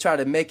 And they try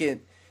to make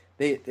it,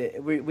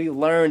 we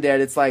learned that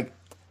it's like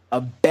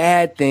a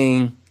bad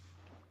thing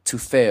to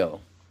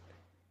fail.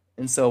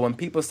 And so when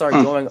people start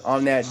going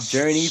on that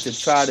journey to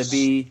try to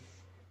be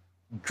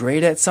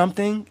great at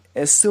something,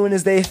 as soon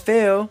as they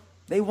fail,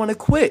 they want to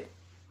quit.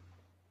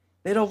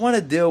 They don't want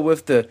to deal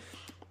with the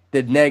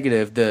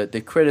negative,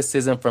 the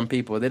criticism from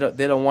people. They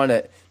don't want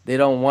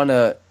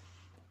to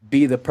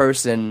be the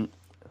person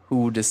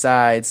who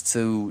decides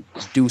to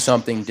do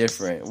something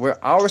different.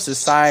 Where our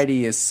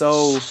society is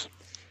so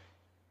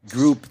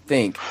group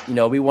think,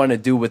 we want to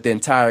do what the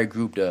entire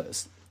group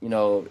does.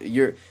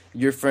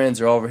 Your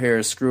friends are over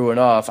here screwing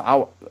off.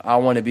 I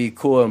want to be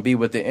cool and be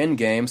with the end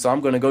game, so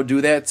I'm going to go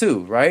do that too,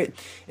 right?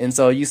 And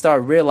so you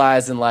start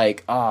realizing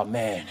like, oh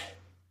man,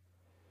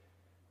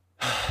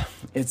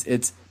 is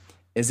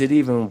it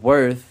even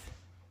worth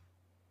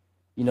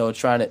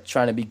trying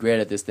to be great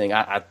at this thing?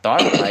 I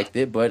thought I liked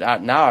it, but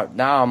now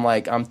I'm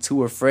like, I'm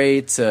too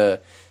afraid to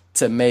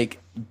make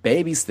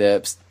baby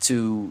steps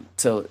to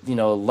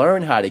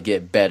learn how to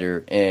get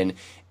better and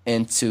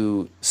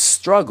to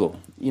struggle,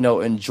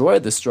 enjoy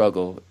the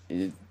struggle.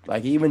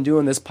 Like even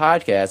doing this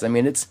podcast, I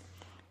mean,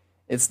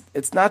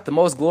 it's not the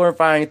most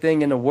glorifying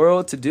thing in the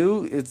world to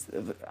do.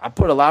 I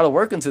put a lot of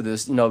work into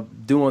this,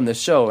 doing the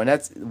show, and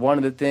that's one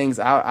of the things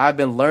I've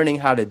been learning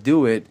how to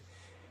do it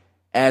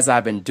as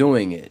I've been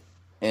doing it.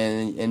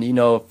 And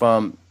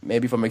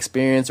from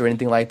experience or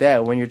anything like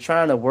that, when you're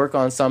trying to work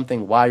on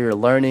something while you're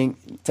learning,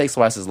 it takes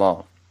twice as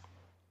long.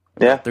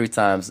 Yeah. Three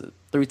times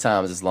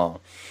as long.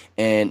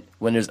 And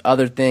when there's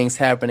other things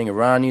happening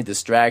around you,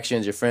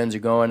 distractions, your friends are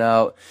going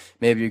out,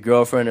 maybe your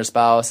girlfriend or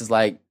spouse is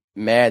like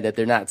mad that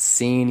they're not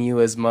seeing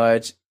you as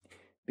much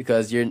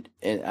because and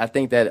I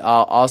think that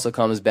also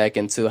comes back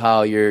into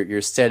how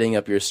you're setting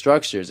up your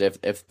structures.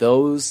 If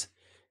those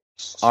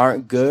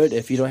aren't good,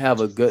 if you don't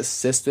have a good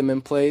system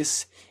in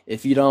place,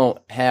 if you don't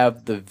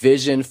have the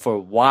vision for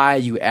why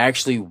you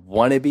actually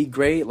want to be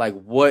great, like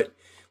what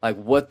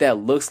that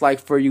looks like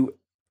for you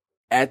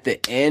at the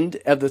end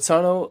of the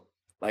tunnel,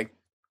 like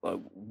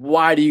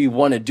why do you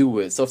want to do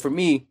it? So for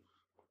me,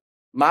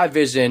 my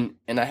vision,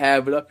 and I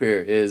have it up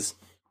here, is,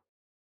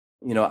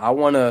 I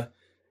want to,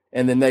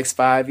 in the next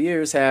 5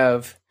 years,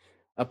 have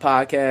a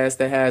podcast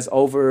that has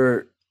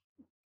over,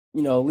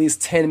 at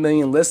least 10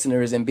 million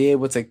listeners, and be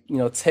able to,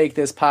 take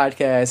this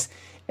podcast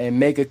and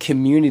make a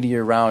community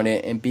around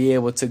it and be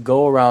able to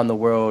go around the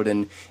world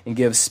and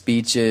give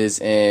speeches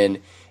and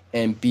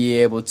be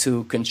able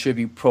to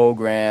contribute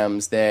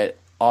programs that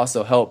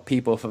also help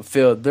people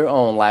fulfill their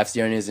own life's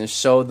journeys and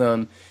show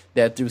them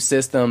that through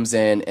systems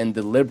and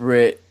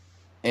deliberate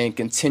and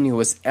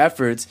continuous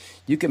efforts,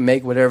 you can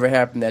make whatever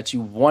happen that you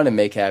want to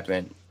make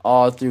happen,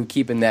 all through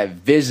keeping that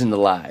vision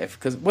alive.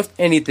 Because with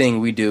anything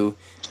we do,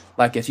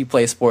 like if you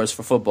play sports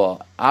for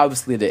football,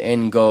 obviously the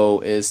end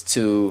goal is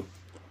to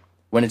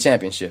win a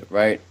championship,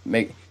 right?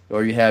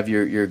 Or you have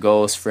your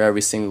goals for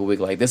every single week.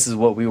 Like, this is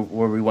where we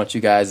want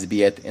you guys to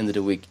be at the end of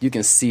the week. You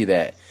can see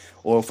that.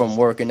 Or from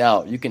working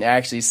out, you can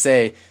actually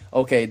say,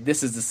 okay,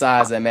 this is the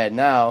size I'm at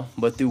now,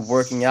 but through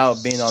working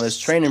out, being on this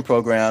training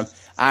program,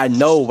 I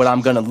know what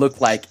I'm going to look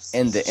like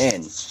in the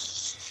end.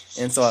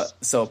 And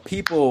so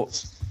people,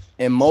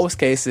 in most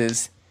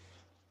cases,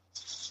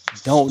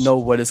 don't know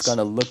what it's going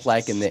to look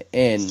like in the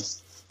end.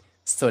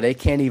 so they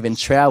can't even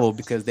travel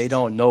because they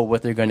don't know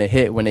what they're going to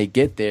hit when they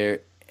get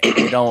there. And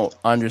they don't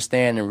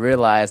understand and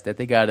realize that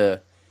they got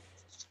to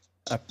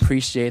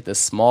appreciate the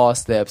small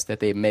steps that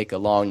they make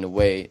along the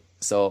way.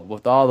 So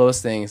with all those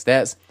things,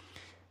 that's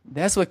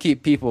what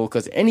keep people,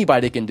 because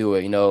anybody can do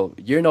it.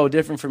 You're no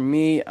different from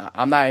me.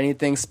 I'm not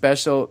anything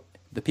special.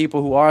 The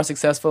people who are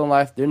successful in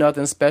life, they're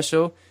nothing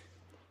special.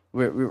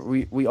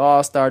 We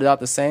all started out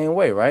the same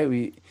way, right?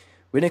 We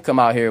didn't come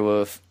out here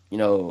with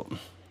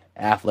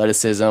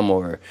athleticism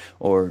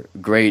or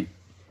great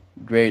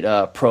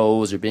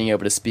prose or being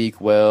able to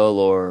speak well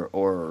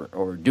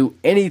or do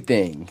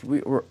anything.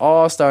 We're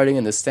all starting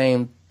in the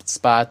same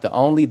spot. The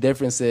only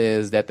difference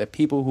is that the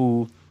people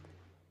who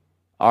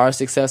are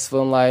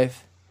successful in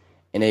life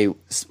and they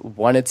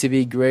wanted to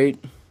be great,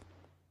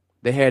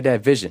 they had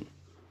that vision.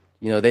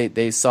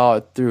 They saw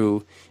it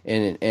through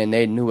and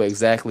they knew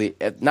exactly,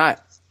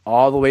 not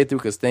all the way through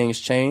because things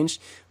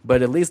changed,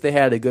 but at least they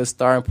had a good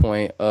starting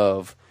point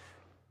of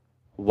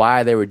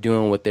why they were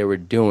doing what they were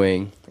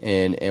doing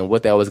and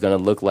what that was going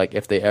to look like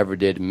if they ever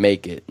did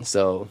make it.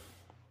 So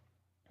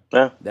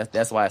yeah,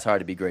 that's why it's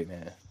hard to be great,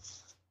 man.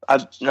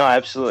 No,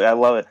 absolutely. I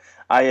love it.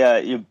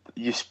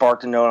 You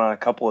sparked a note on a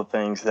couple of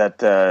things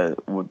that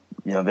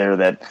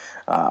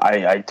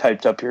I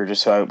typed up here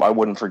just so I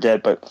wouldn't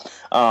forget. But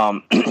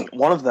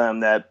one of them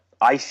that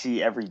I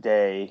see every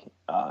day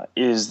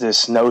is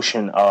this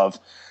notion of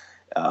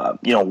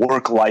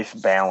work-life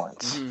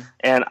balance. Mm-hmm.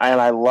 And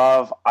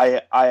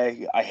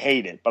I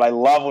hate it, but I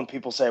love when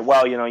people say,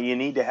 well, you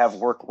need to have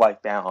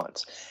work-life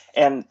balance.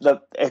 And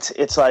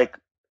it's like,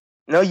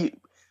 no,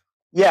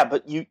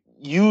 but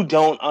you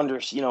don't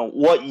understand,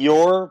 what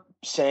you're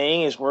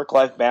saying is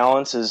work-life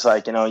balance is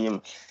like,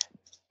 you're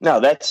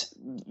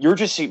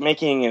just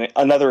making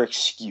another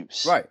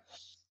excuse. Right.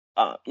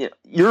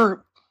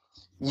 You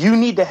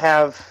need to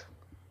have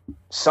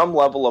some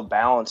level of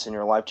balance in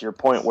your life, to your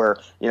point where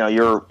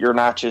you're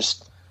not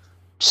just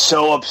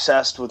so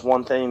obsessed with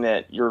one thing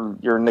that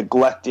you're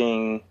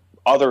neglecting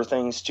other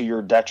things to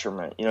your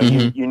detriment.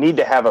 Mm-hmm. you need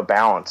to have a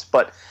balance,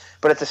 but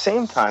at the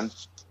same time,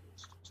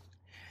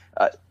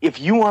 if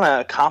you want to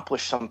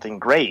accomplish something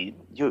great,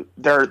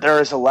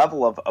 there is a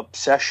level of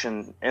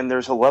obsession and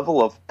there's a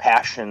level of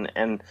passion,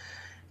 and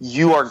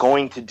you are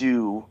going to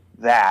do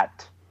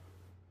that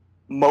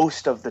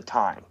most of the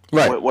time,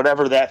 right?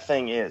 Whatever that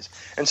thing is.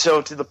 And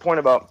so to the point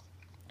about,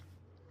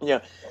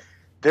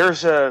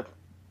 there's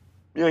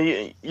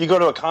you go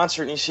to a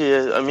concert and you see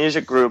a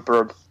music group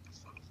or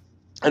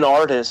an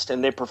artist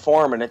and they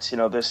perform and it's,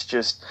 this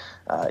just,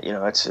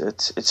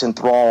 it's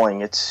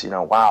enthralling. It's,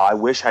 wow, I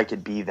wish I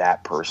could be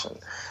that person.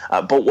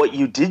 But what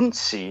you didn't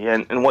see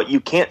and what you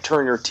can't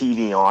turn your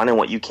TV on and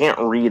what you can't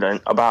read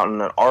about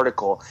in an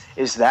article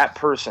is that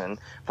person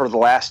for the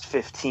last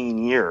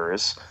 15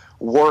 years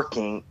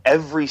working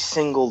every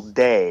single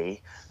day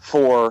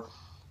for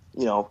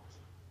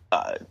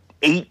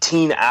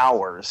 18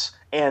 hours,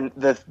 and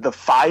the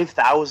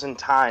 5,000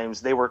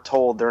 times they were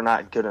told they're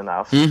not good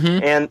enough,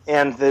 mm-hmm.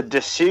 and the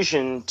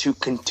decision to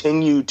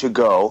continue to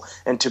go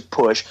and to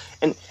push,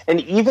 and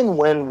even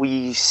when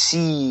we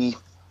see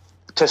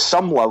to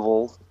some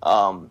level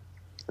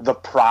the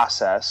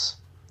process,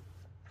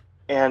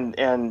 and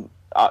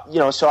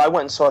so I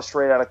went and saw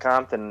Straight Outta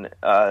Compton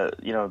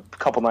a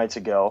couple nights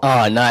ago.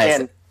 Oh, nice.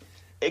 And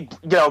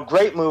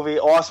great movie,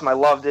 awesome. I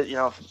loved it.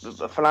 A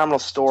phenomenal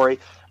story.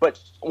 But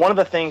one of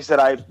the things that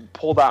I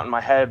pulled out in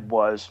my head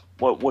was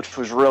which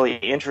was really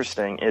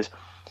interesting is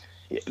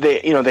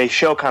they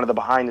show kind of the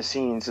behind the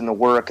scenes and the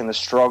work and the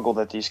struggle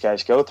that these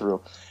guys go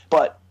through.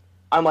 But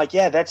I'm like,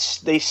 yeah,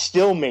 they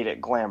still made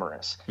it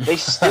glamorous. They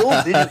still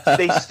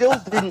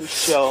didn't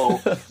show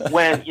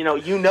when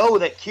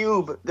that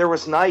Cube, there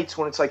was nights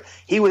when it's like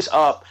he was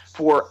up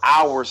for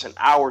hours and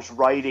hours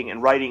writing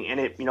and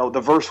it,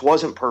 the verse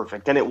wasn't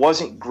perfect and it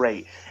wasn't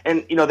great.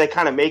 And they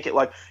kind of make it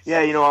like, yeah,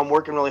 I'm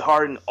working really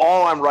hard and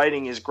all I'm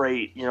writing is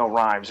great,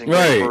 rhymes and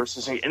great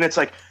verses. And it's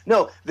like,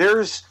 no,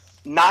 there's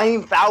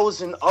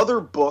 9,000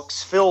 other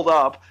books filled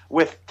up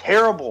with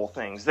terrible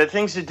things that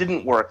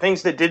didn't work,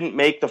 things that didn't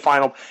make the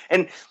final.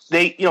 And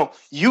they,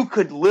 you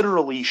could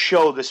literally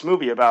show this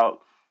movie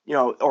about,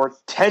 or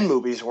 10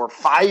 movies or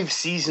 5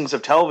 seasons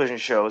of television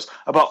shows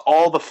about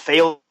all the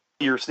failures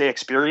they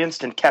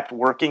experienced and kept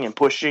working and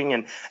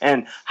pushing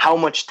and how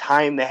much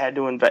time they had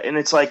to invest. And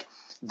it's like,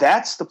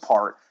 that's the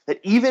part that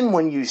even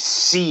when you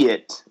see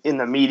it in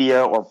the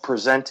media or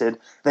presented,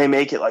 they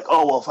make it like,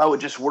 oh, well, if I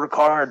would just work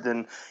hard,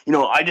 then,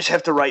 I just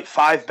have to write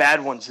 5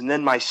 bad ones and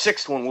then my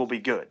 6th one will be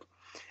good.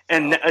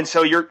 And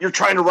so you're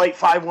trying to write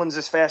 5 ones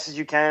as fast as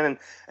you can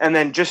and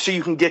then just so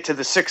you can get to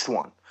the 6th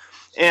one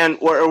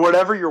or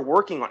whatever you're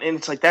working on. And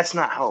it's like, that's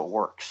not how it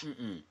works.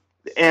 Mm-mm.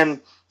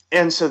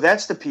 And so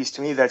that's the piece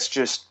to me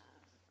that's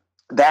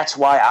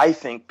why I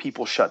think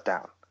people shut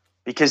down,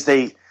 because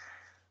it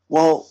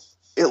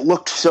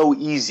looked so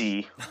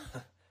easy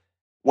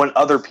when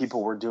other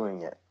people were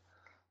doing it,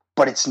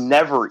 but it's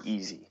never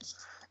easy.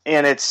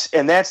 And that's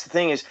the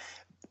thing is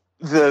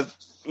the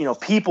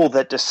people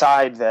that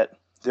decide that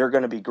they're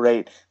going to be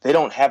great, they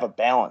don't have a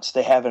balance.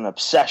 They have an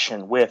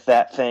obsession with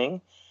that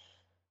thing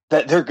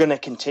that they're going to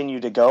continue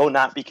to go,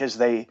 not because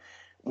they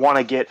want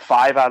to get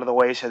 5 out of the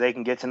way so they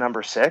can get to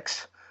number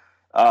 6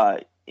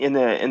 in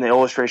the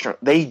illustration.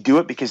 They do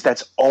it because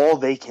that's all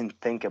they can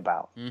think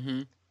about.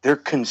 Mm-hmm. They're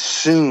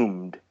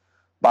consumed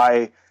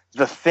by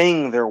the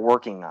thing they're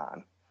working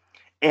on.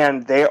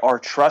 And they are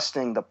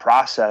trusting the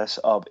process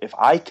of, if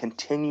I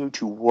continue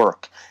to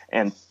work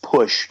and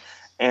push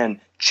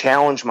and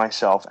challenge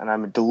myself, and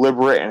I'm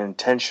deliberate and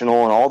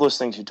intentional and all those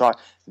things you talk,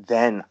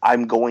 then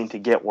I'm going to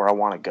get where I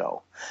want to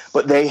go.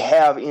 But they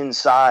have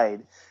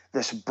inside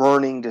this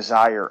burning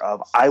desire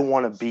of, I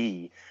want to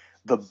be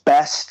the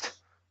best,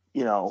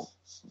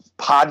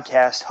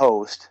 podcast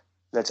host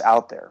that's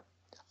out there.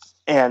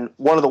 And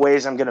one of the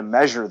ways I'm going to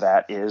measure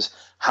that is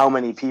how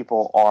many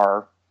people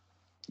are,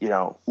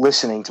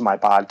 listening to my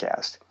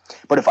podcast.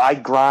 But if I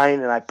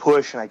grind and I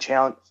push and I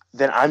challenge,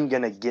 then I'm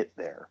going to get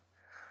there.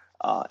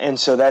 And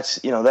so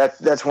that's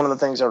one of the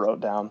things I wrote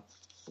down.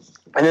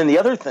 And then the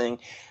other thing,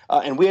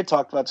 and we had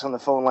talked about this on the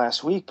phone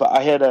last week, but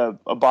I had a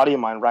buddy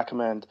of mine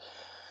recommend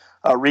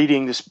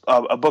reading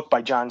a book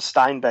by John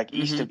Steinbeck,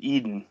 East of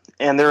Eden.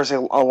 And there's a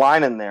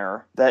line in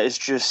there that is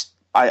just,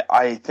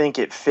 I think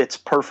it fits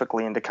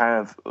perfectly into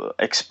kind of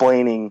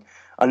explaining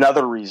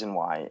another reason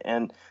why.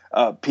 And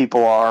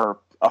people are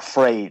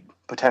afraid,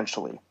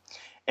 potentially.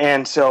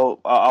 And so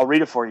I'll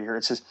read it for you here.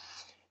 It says,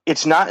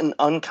 "It's not an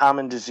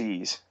uncommon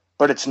disease,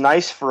 but it's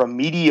nice for a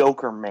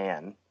mediocre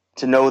man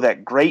to know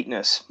that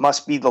greatness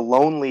must be the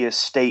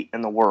loneliest state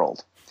in the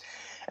world."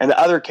 And the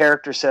other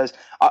character says,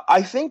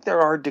 "I think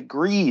there are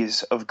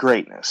degrees of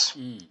greatness."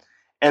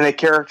 And the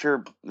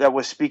character that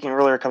was speaking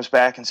earlier comes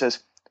back and says,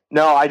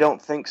 "No, I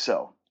don't think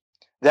so.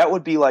 That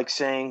would be like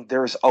saying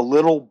there's a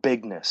little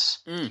bigness.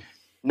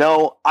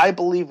 No, I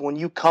believe when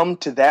you come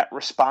to that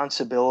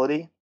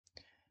responsibility,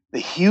 the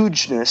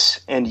hugeness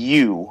and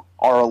you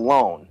are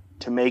alone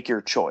to make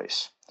your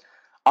choice.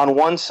 On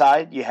one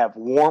side, you have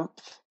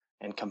warmth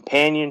and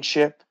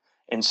companionship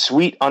and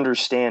sweet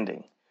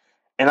understanding.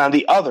 And on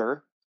the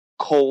other,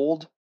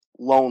 cold,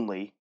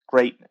 lonely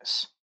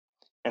greatness.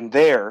 And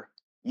there,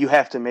 you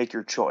have to make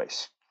your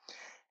choice."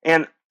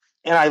 And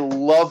I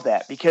love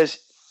that, because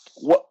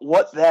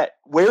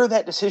where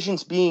that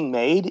decision's being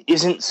made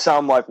isn't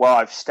some like, well,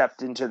 I've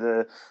stepped into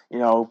the,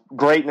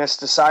 greatness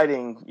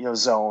deciding,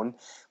 zone.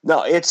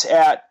 No, it's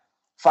at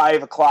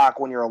 5 o'clock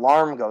when your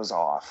alarm goes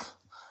off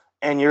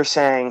and you're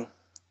saying,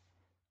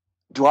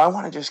 do I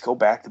want to just go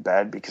back to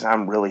bed because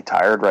I'm really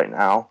tired right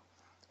now?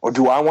 Or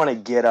do I want to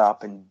get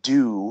up and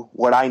do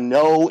what I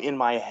know in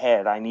my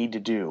head I need to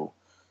do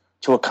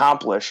to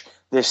accomplish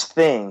this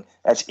thing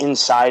that's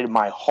inside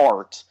my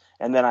heart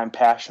and that I'm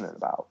passionate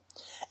about?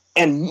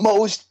 And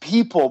most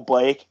people,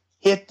 Blake,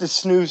 hit the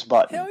snooze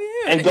button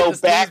and go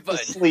back to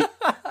sleep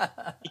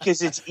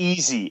because it's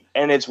easy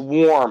and it's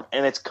warm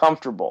and it's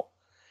comfortable.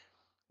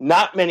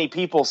 Not many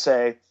people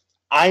say,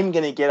 I'm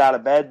going to get out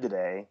of bed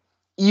today,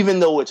 even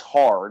though it's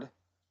hard,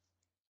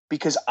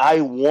 because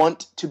I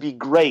want to be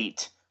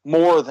great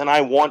more than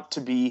I want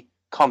to be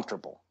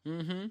comfortable.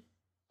 Mm-hmm.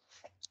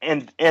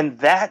 And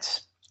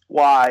that's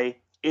why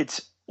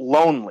it's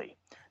lonely.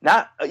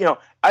 Not,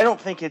 I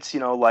don't think it's,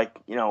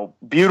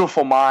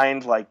 beautiful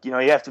mind, like, you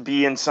have to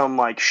be in some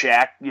like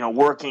shack,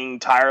 working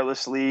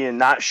tirelessly and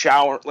not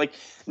shower. Like,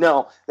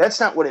 no, that's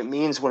not what it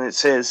means when it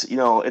says,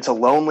 it's a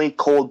lonely,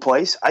 cold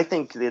place. I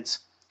think it's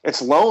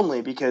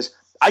lonely because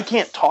I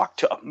can't talk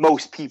to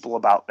most people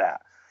about that,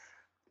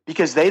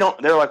 because they're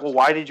like, well,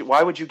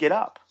 why would you get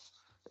up?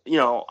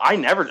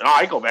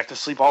 I go back to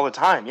sleep all the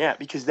time. Yeah.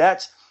 Because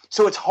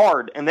so it's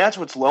hard. And that's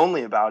what's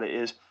lonely about it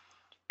is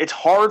it's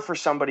hard for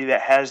somebody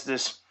that has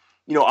this,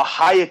 a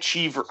high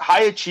achiever.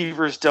 High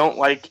achievers don't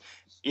like,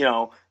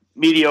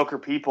 mediocre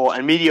people,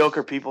 and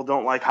mediocre people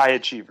don't like high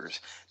achievers,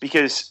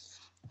 because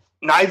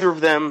neither of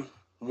them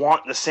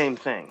want the same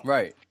thing.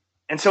 Right.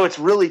 And so it's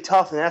really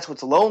tough. And that's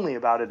what's lonely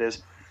about it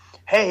is,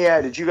 hey, yeah,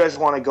 did you guys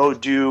want to go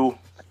do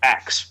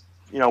X,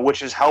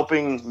 which is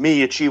helping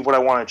me achieve what I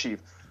want to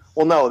achieve?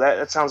 Well, no,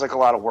 that sounds like a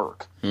lot of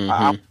work. Mm-hmm.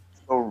 I'll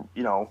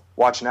go,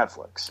 watch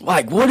Netflix.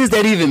 Like, what does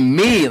that even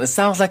mean? It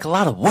sounds like a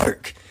lot of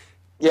work.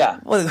 Yeah.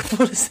 What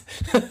is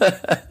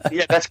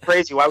Yeah, that's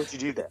crazy. Why would you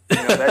do that?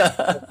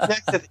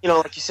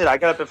 Like you said, I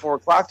got up at 4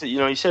 o'clock.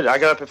 You said I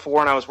got up at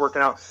 4 and I was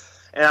working out,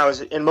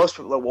 and most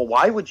people are like, well,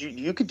 why would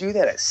you could do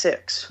that at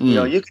 6.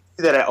 You could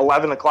do that at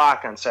 11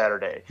 o'clock on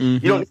Saturday.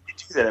 Mm-hmm. You don't need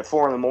to do that at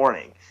 4 in the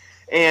morning.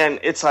 And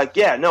it's like,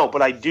 yeah, no,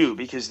 but I do,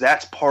 because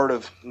that's part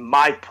of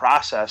my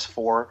process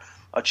for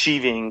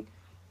achieving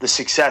the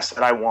success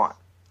that I want.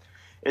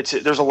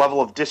 There's a level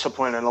of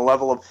discipline and a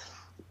level of,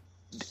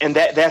 and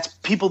that's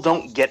people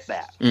don't get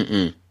that.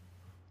 Mm-mm.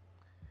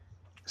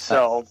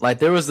 So like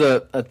there was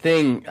a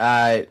thing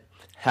I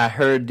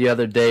heard the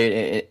other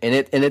day, and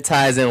it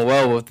ties in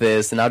well with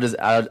this, and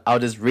I'll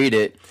just read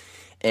it.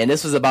 And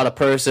this was about a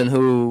person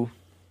who,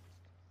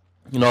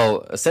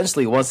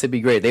 essentially wants to be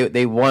great.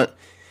 They want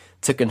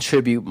to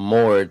contribute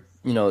more,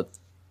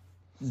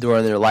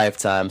 during their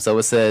lifetime. So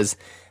it says,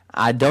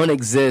 I don't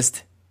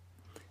exist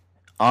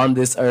on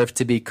this earth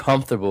to be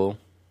comfortable.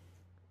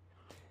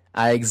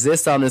 I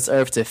exist on this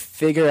earth to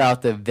figure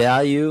out the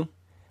value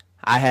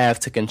I have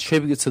to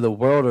contribute to the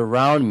world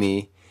around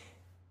me,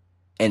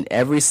 and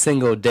every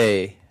single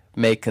day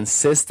make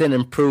consistent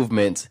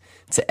improvements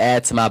to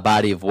add to my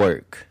body of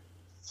work.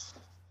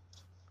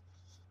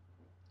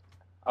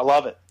 I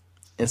love it.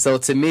 And so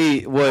to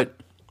me, what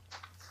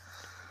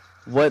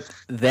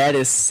that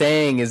is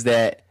saying is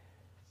that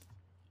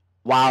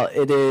while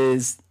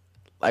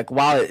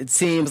it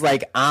seems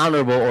like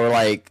honorable or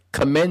like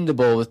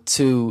commendable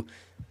to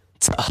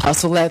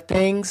hustle at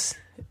things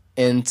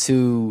and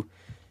to,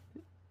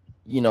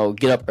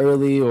 get up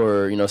early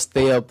or,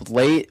 stay up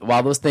late,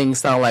 while those things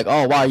sound like,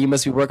 oh, wow, you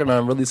must be working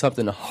on really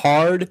something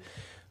hard.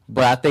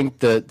 But I think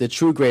the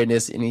true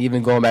greatness, and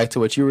even going back to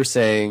what you were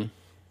saying,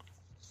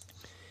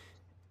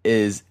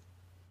 is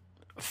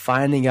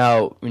finding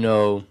out,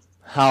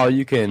 how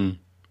you can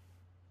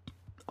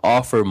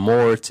offer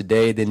more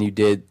today than you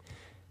did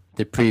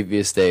the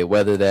previous day,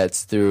 whether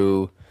that's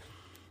through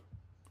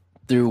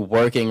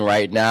working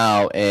right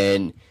now,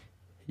 and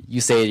you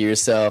say to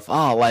yourself,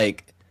 oh,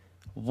 like,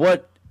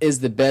 what is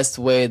the best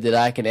way that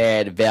I can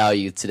add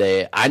value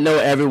today? I know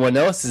everyone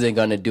else isn't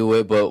going to do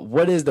it, but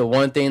what is the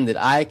one thing that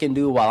I can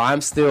do while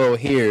I'm still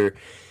here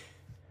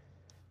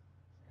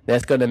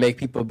that's going to make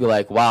people be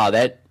like, wow,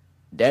 that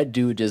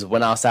dude just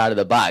went outside of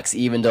the box,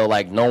 even though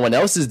like no one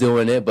else is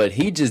doing it, but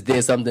he just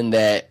did something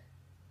that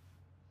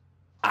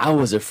I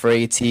was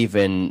afraid to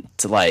even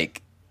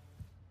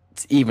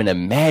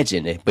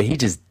imagine it, but he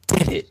just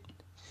did it.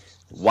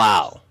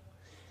 Wow.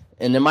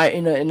 And it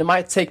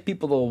might take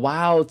people a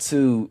while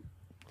to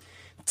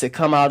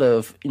come out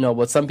of,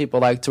 what some people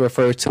like to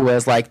refer to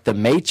as like the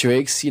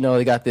matrix. They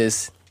got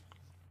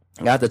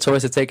the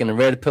choice of taking the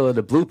red pill or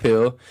the blue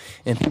pill,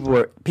 and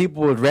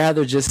people would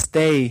rather just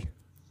stay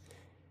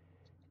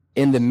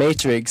in the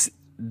matrix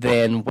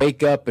than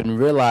wake up and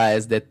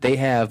realize that they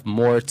have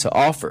more to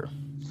offer.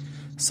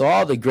 So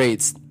all the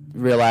greats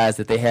realize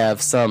that they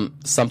have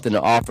something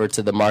to offer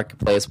to the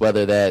marketplace,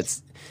 whether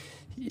that's,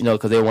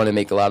 because they want to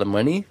make a lot of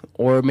money,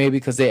 or maybe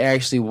because they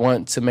actually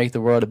want to make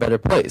the world a better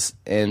place.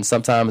 And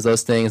sometimes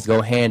those things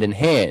go hand in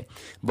hand.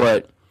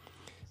 But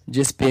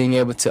just being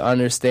able to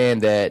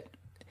understand that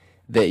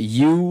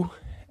you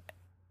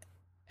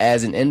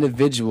as an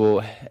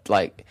individual,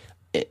 like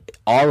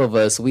all of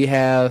us, we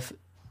have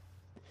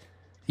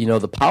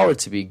the power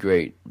to be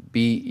great,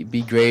 be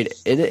great.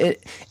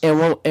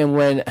 And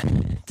when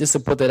just to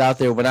put that out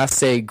there, when I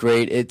say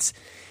great, it's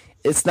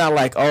not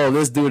like, oh,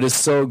 this dude is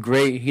so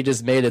great, he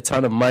just made a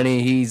ton of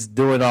money, he's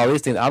doing all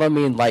these things. I don't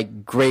mean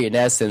like great in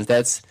that sense.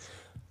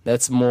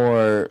 That's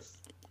more,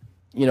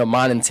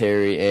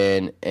 monetary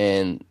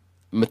and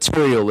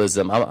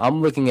materialism.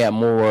 I'm looking at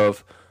more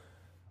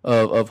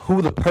of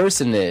who the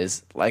person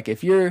is. Like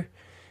if you're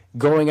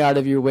going out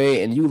of your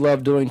way and you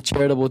love doing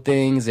charitable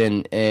things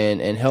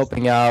and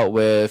helping out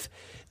with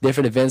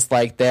different events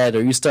like that,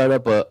 or you start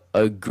up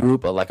a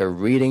group, like a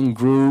reading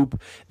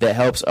group that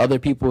helps other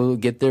people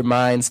get their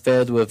minds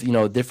fed with,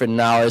 different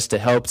knowledge to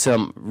help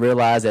them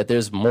realize that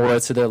there's more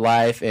to their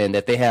life and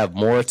that they have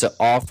more to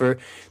offer.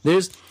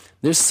 There's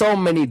so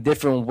many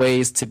different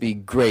ways to be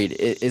great.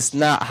 It's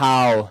not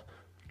how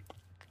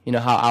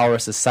our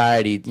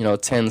society,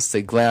 tends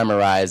to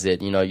glamorize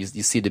it.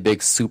 You see the big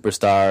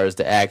superstars,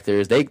 the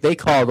actors, they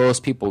call those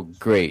people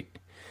great.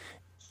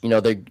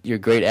 You're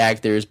great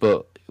actors,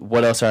 but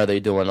what else are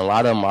they doing? A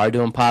lot of them are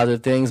doing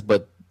positive things,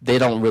 but they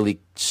don't really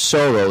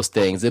show those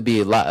things. It'd be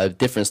a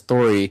different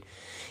story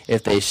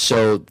if they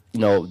showed,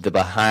 the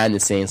behind the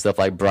scenes stuff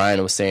like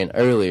Brian was saying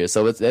earlier.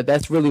 So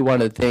that's really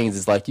one of the things.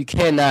 Is like you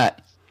cannot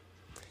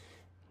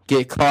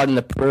get caught in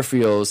the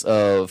peripherals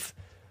of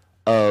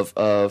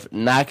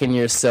knocking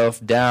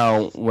yourself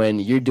down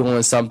when you're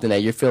doing something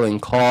that you're feeling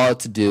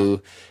called to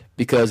do,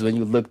 because when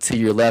you look to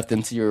your left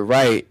and to your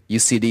right, you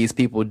see these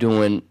people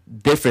doing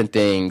different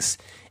things,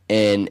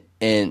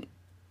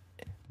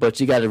 but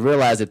you got to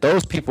realize that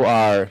those people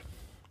are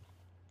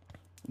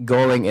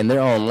going in their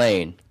own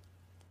lane.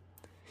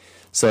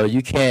 So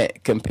you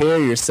can't compare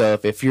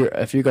yourself if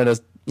you're gonna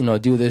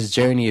do this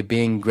journey of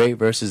being great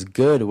versus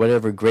good,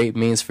 whatever great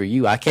means for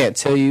you. I can't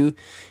tell you,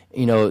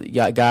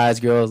 guys,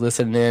 girls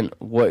listening in,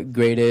 what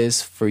great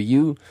is for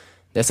you.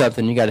 That's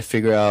something you got to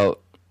figure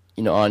out,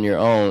 on your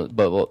own.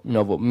 But what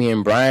me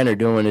and Brian are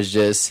doing is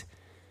just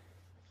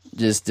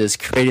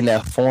creating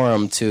that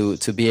forum to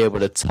be able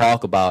to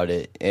talk about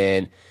it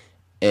and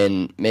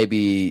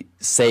maybe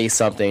say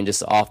something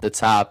just off the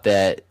top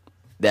that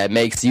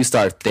makes you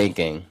start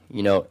thinking,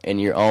 in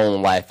your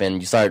own life, and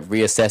you start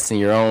reassessing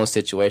your own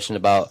situation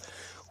about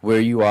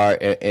where you are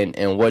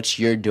and what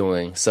you're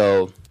doing.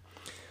 So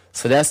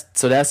that's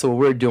what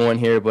we're doing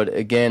here. But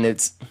again,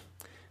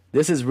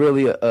 this is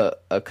really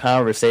a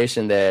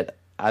conversation that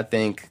I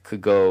think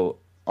could go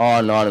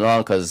on and on and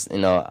on, because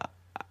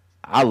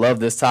I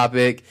love this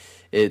topic.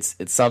 It's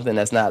something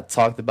that's not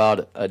talked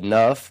about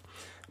enough.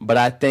 But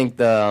I think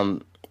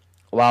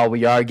while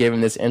we are giving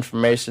this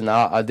information,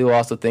 I do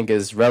also think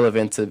it's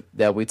relevant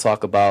that we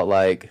talk about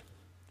like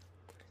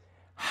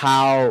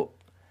how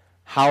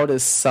how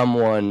does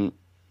someone,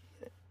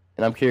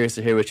 and I'm curious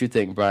to hear what you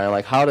think, Brian,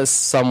 like how does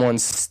someone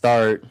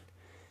start,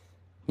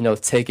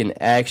 taking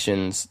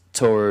actions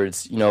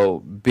towards,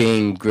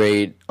 being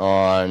great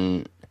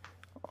on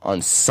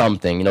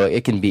something?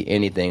 It can be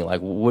anything.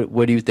 Like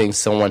what do you think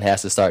someone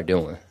has to start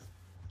doing?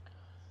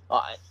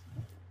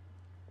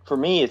 For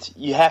me, it's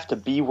you have to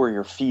be where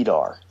your feet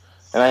are.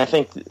 And I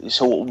think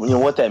so.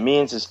 What that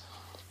means is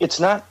it's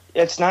not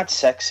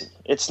sexy.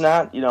 It's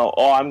not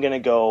I'm going to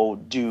go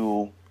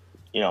do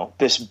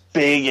this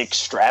big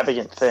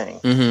extravagant thing.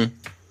 Mm-hmm.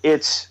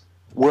 It's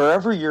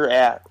wherever you're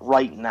at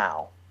right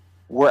now,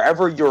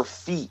 wherever your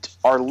feet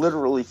are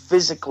literally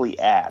physically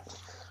at,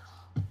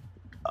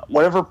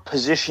 whatever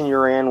position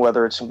you're in,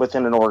 whether it's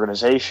within an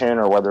organization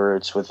or whether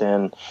it's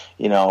within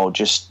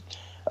just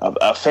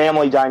a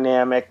family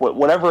dynamic,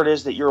 whatever it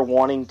is that you're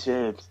wanting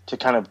to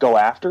kind of go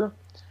after.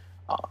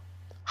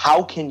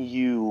 How can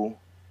you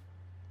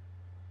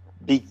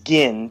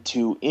begin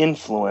to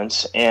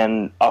influence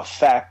and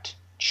affect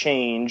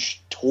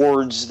change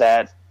towards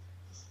that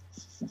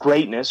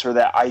greatness or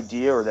that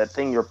idea or that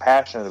thing you're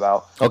passionate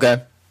about?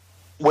 Okay.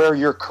 Where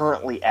you're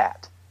currently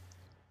at,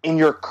 in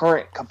your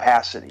current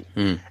capacity.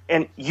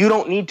 And you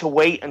don't need to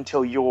wait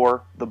until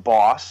you're the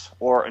boss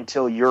or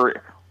until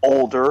you're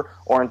older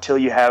or until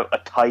you have a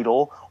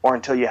title or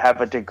until you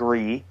have a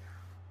degree.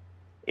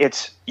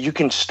 You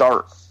can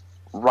start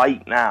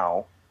right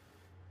now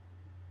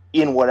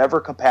in whatever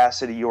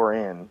capacity you're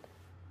in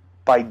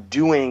by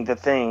doing the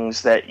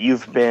things that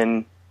you've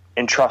been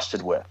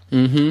entrusted with.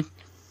 Mm-hmm.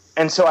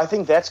 And so I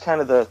think that's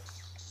kind of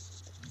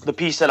the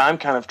piece that I'm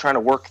kind of trying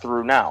to work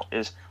through now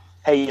is,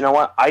 hey, you know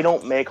what? I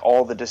don't make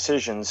all the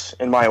decisions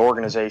in my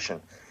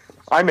organization.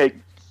 I make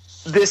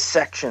this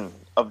section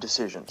of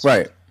decisions.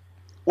 Right.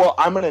 Well,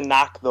 I'm going to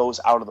knock those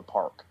out of the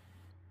park.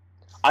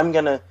 I'm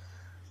going to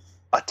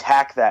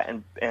attack that.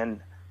 And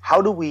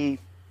how do we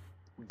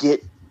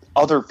get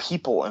other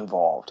people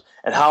involved?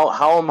 And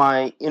how am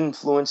I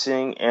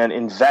influencing and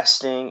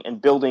investing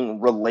and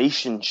building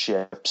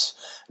relationships?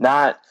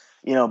 Not,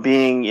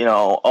 being,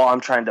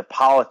 I'm trying to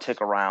politic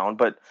around.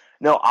 But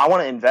no, I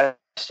want to invest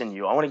in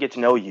you. I want to get to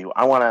know you.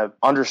 I want to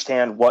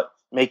understand what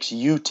makes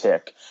you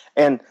tick.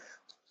 And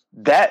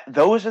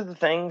those are the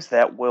things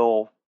that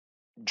will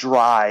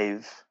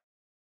drive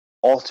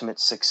ultimate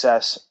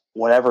success,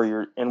 whatever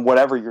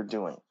you're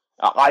doing.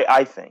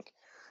 I think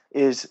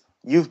is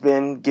you've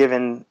been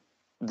given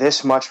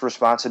this much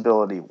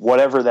responsibility,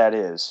 whatever that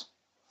is.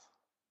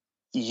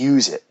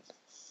 Use it,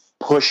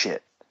 push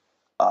it.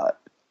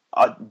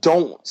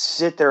 Don't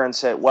sit there and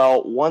say,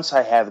 well, once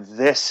I have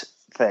this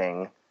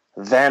thing,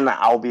 then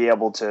I'll be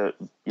able to,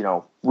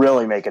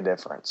 really make a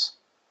difference.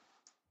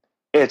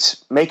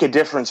 It's make a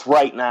difference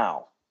right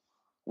now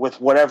with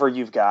whatever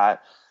you've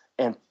got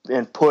and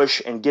push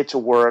and get to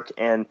work.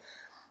 And,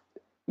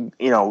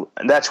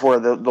 that's where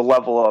the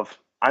level of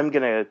I'm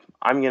going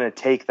to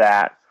take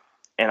that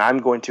and I'm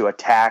going to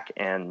attack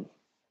and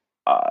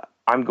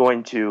I'm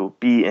going to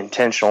be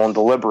intentional and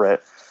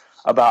deliberate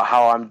about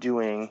how I'm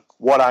doing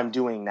what I'm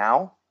doing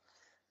now.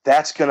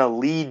 That's going to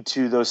lead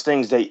to those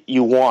things that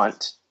you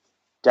want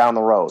down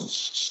the road.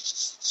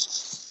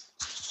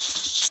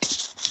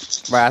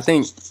 Right. I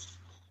think,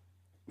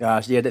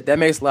 gosh, yeah, that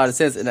makes a lot of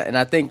sense. And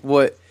I think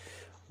what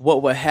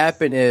would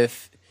happen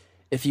if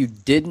you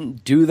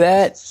didn't do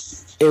that,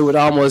 it would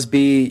almost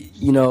be,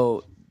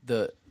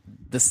 the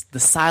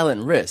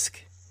silent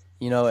risk,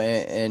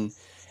 and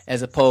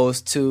as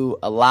opposed to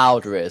a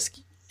loud risk.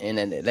 And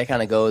then that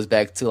kind of goes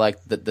back to like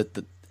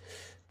the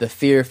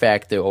fear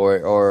factor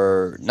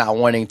or not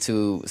wanting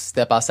to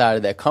step outside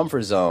of that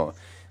comfort zone.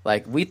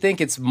 Like we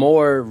think it's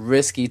more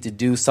risky to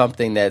do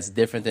something that's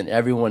different than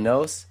everyone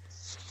else.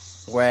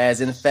 Whereas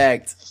in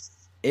fact,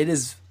 it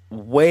is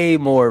way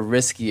more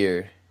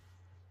riskier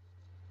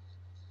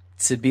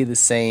to be the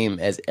same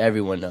as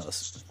everyone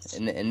else.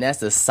 And that's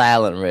the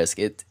silent risk.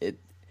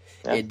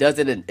 It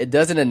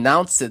doesn't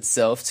announce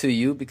itself to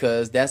you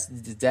because that's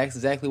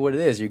exactly what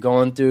it is. You're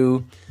going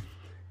through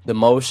the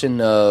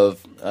motion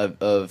of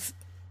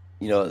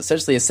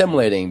essentially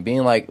assimilating,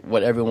 being like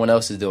what everyone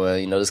else is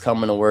doing, just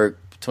coming to work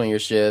between your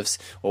shifts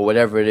or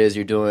whatever it is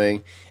you're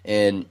doing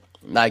and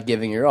not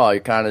giving your all.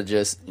 You're kind of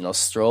just,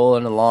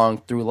 strolling along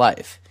through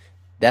life.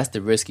 That's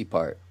the risky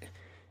part.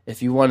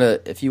 If you want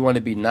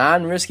to be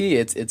non-risky,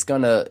 it's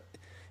going to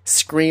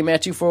scream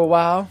at you for a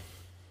while.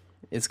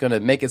 It's going to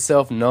make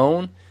itself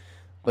known,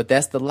 but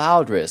that's the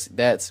loud risk.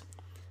 That's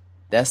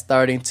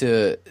starting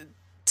to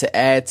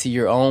add to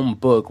your own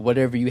book,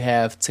 whatever you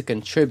have to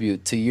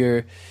contribute to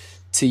your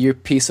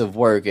piece of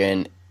work,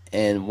 and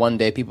one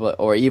day people,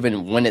 or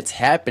even when it's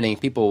happening,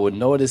 people will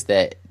notice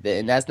that,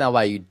 and that's not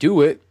why you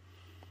do it.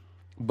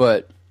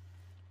 But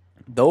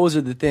those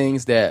are the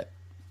things that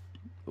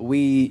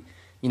we,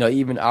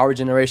 even our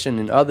generation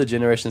and other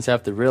generations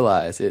have to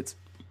realize. It's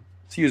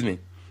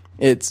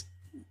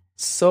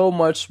so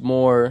much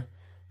more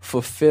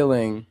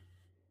fulfilling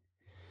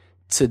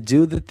to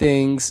do the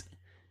things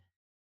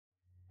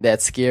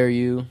that scare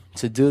you,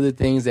 to do the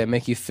things that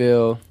make you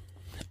feel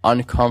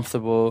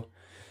uncomfortable,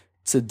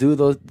 to do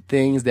those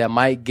things that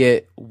might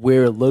get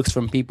weird looks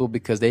from people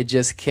because they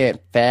just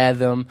can't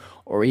fathom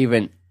or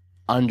even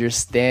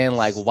understand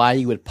like why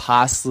you would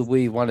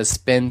possibly want to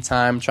spend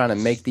time trying to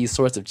make these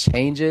sorts of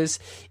changes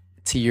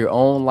to your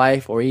own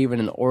life or even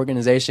an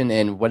organization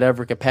in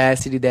whatever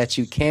capacity that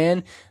you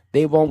can,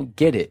 they won't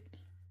get it.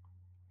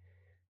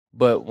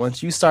 But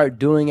once you start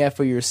doing it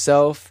for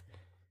yourself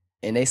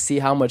and they see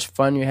how much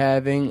fun you're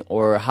having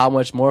or how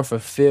much more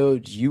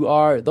fulfilled you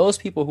are, those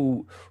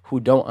people who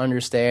don't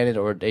understand it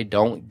or they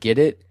don't get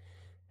it,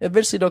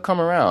 eventually they'll come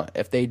around.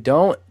 If they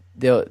don't,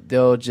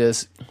 they'll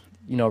just,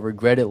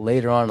 regret it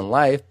later on in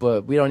life.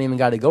 But we don't even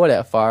got to go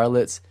that far.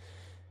 Let's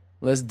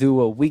do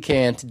what we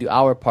can to do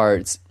our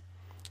parts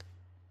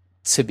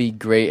to be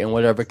great in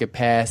whatever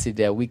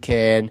capacity that we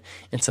can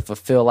and to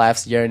fulfill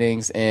life's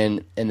yearnings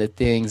and the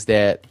things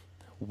that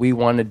we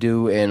want to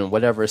do in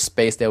whatever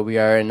space that we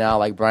are in now.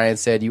 Like Brian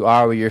said, you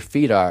are where your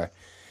feet are.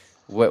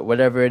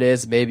 Whatever it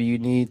is, maybe you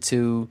need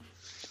to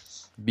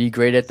be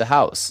great at the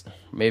house.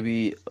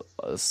 Maybe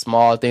a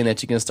small thing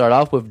that you can start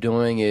off with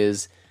doing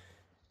is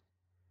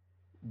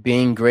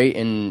being great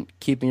in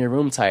keeping your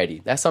room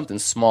tidy. That's something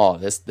small.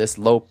 That's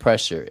low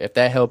pressure. If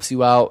that helps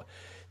you out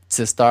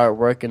to start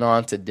working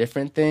on to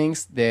different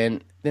things,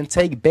 then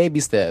take baby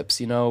steps.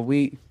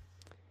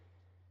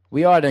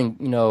 We ought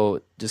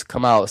to, just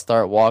come out,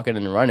 start walking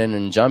and running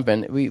and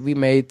jumping. We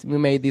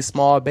made these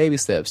small baby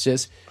steps.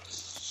 Just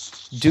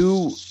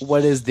do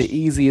what is the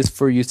easiest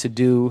for you to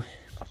do.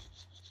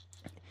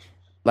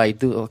 Like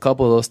do a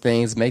couple of those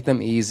things, make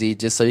them easy,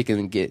 just so you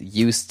can get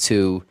used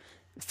to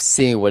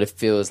seeing what it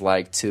feels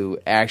like to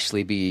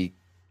actually be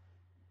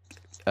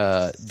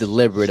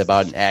deliberate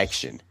about an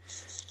action.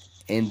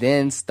 And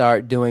then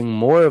start doing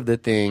more of the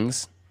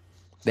things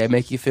that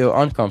make you feel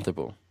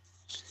uncomfortable.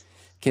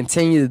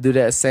 Continue to do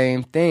that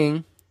same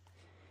thing,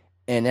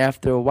 and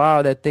after a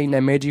while, that thing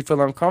that made you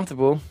feel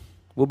uncomfortable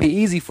will be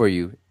easy for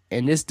you.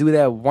 And just do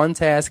that one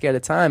task at a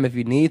time if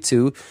you need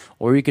to,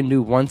 or you can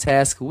do one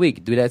task a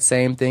week. Do that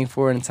same thing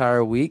for an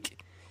entire week,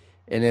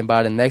 and then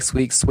by the next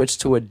week, switch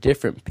to a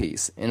different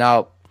piece. And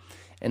I'll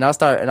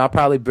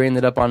probably bring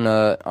it up on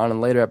a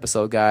later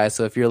episode, guys.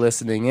 So if you're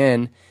listening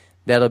in,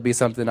 that'll be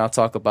something I'll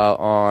talk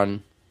about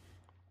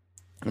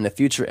in a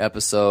future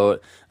episode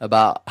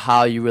about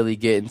how you really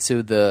get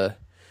into the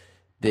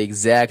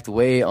exact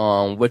way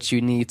on what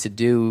you need to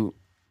do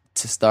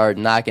to start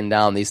knocking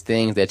down these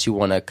things that you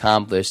want to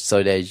accomplish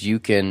so that you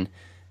can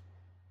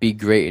be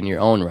great in your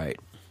own right.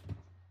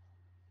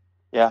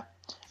 Yeah.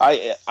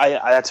 I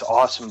that's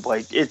awesome,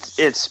 Blake.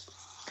 It's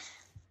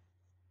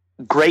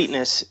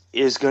greatness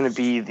is going to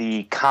be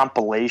the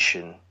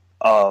compilation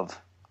of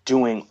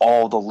doing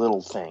all the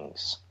little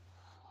things.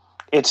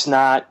 It's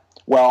not,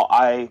 well,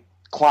 I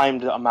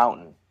climbed a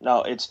mountain.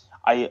 No, it's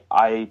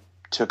I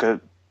took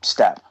a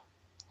step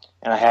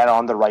and I had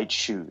on the right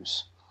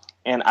shoes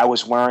and I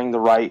was wearing the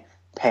right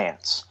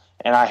pants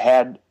and I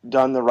had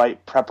done the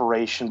right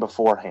preparation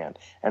beforehand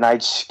and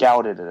I'd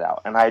scouted it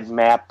out and I'd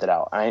mapped it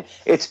out.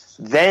 It's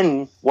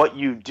then what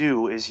you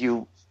do is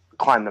you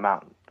climb the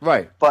mountain.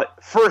 Right.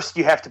 But first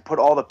you have to put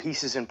all the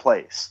pieces in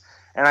place.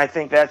 And I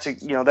think that's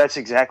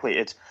exactly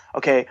it.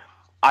 Okay,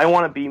 I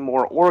want to be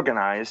more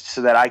organized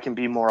so that I can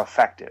be more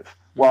effective.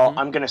 Well,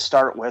 I'm going to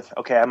start with,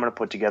 okay, I'm going to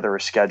put together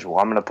a schedule.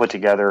 I'm going to put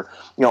together,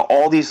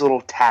 all these little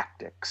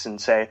tactics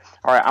and say,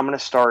 all right, I'm going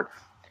to start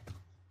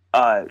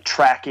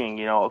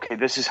tracking, okay,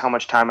 this is how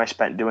much time I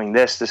spent doing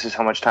this. This is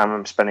how much time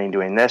I'm spending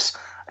doing this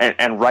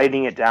and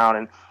writing it down.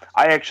 And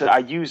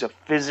I use a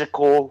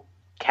physical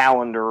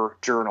calendar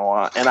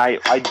journal and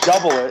I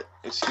double it.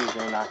 Excuse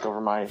me, I knocked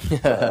over my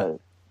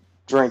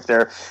drink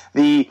there.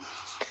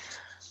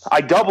 I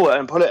double it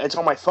and put it, it's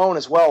on my phone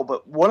as well,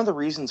 but one of the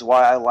reasons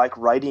why I like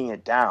writing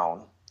it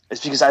down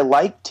is because I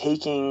like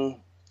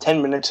taking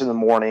 10 minutes in the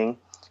morning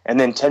and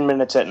then 10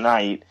 minutes at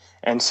night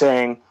and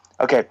saying,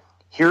 okay,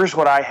 here's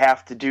what I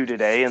have to do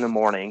today in the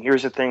morning.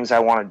 Here's the things I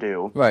want to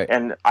do. Right.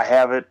 And I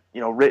have it,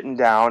 written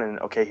down and,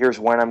 okay, here's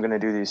when I'm going to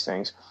do these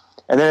things.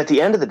 And then at the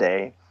end of the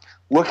day,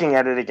 looking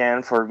at it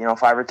again for,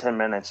 5 or 10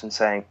 minutes and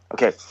saying,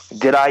 okay,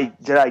 did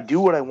I do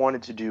what I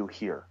wanted to do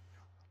here?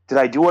 Did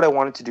I do what I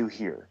wanted to do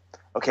here?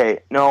 Okay,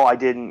 no, I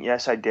didn't.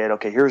 Yes, I did.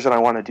 Okay, here's what I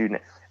want to do.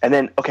 And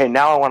then, okay,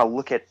 now I want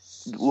to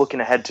looking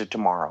ahead to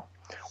tomorrow.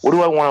 What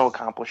do I want to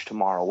accomplish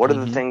tomorrow? What are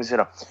the things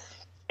that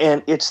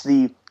and it's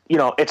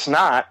it's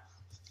not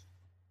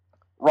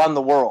run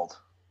the world,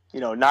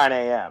 9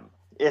 a.m.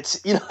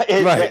 It's,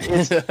 right.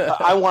 it's,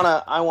 I want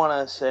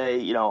to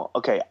say,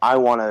 okay, I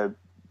want to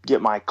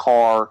get my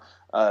car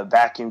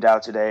vacuumed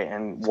out today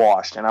and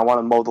washed, and I want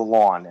to mow the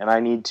lawn, and I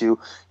need to,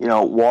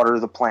 water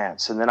the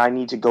plants, and then I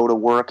need to go to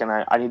work, and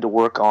I need to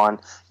work on,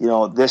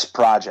 this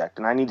project,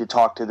 and I need to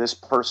talk to this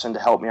person to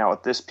help me out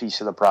with this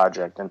piece of the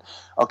project, and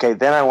okay,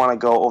 then I want to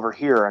go over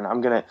here, and I'm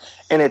gonna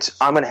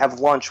have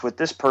lunch with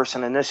this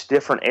person in this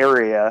different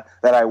area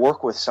that I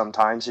work with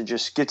sometimes, and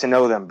just get to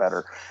know them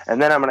better,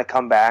 and then I'm gonna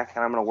come back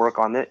and I'm gonna work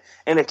on it,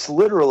 and it's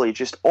literally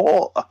just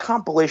all a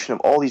compilation of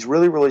all these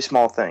really, really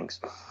small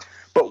things.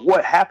 But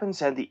what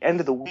happens at the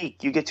end of the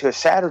week, you get to a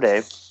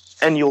Saturday,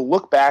 And you'll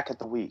look back at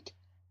the week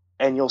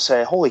and you'll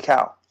say, holy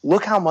cow,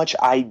 look how much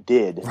I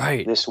did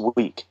this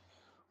week.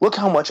 Look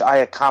how much I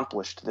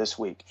accomplished this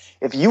week.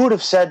 If you would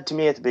have said to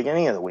me at the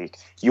beginning of the week,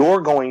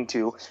 you're going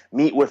to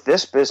meet with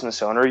this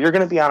business owner, you're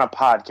going to be on a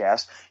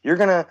podcast, you're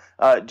going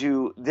to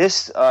do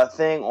this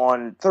thing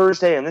on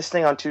Thursday and this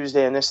thing on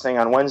Tuesday and this thing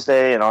on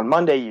Wednesday, and on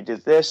Monday you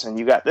did this and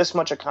you got this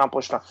much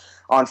accomplished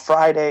on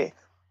Friday,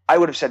 I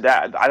would have said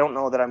that. I don't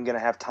know that I'm going to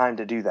have time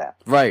to do that.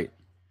 Right.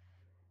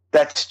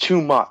 That's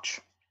too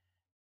much.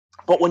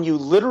 But when you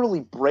literally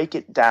break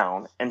it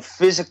down and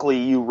physically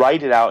you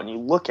write it out and you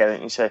look at it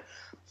and you say,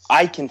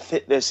 I can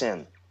fit this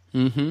in.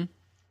 Mm-hmm.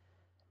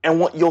 And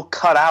what you'll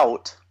cut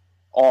out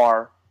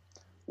are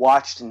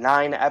watched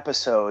 9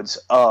 episodes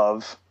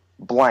of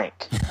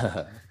blank.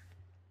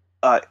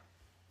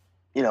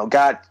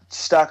 Got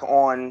stuck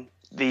on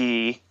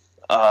the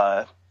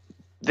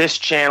this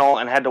channel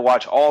and had to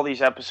watch all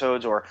these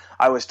episodes, or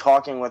I was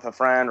talking with a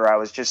friend, or I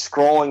was just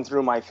scrolling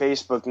through my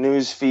Facebook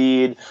news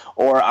feed,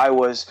 or I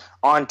was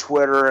on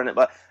Twitter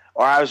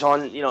or I was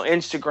on,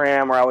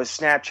 Instagram, or I was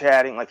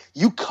Snapchatting. Like,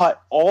 you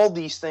cut all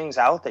these things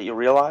out that you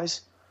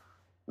realize,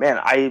 man,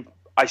 I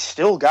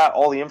still got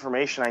all the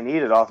information I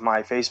needed off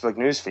my Facebook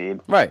newsfeed.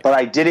 Right. But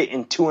I did it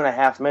in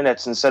 2.5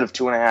 minutes instead of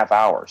 2.5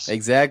 hours.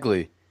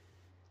 Exactly.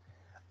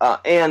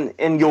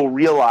 And you'll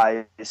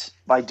realize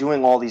by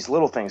doing all these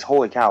little things,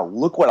 holy cow,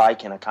 look what I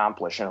can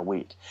accomplish in a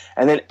week.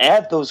 And then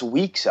add those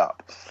weeks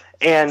up.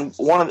 And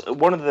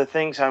one of the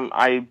things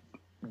I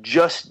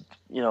just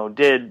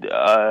did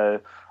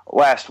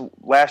last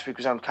week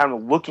was I'm kind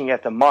of looking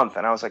at the month,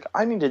 and I was like,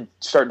 I need to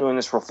start doing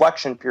this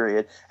reflection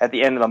period at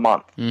the end of the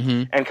month,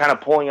 mm-hmm. and kind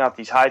of pulling out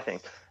these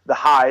the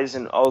highs,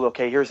 and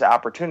okay, here's the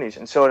opportunities.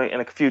 And so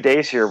in a few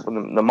days here,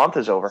 when the month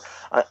is over,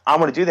 I'm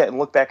going to do that and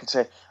look back and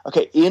say,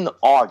 okay, in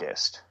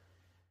August,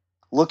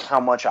 look how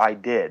much I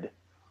did.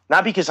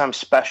 Not because I'm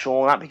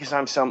special, not because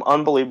I'm some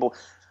unbelievable.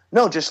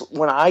 No, just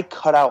when I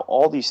cut out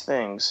all these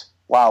things,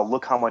 wow,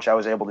 look how much I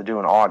was able to do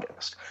in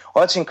August.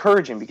 Well, that's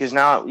encouraging, because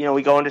now,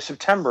 we go into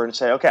September and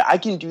say, okay, I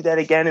can do that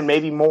again and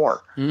maybe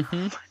more.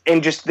 Mm-hmm.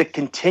 And just the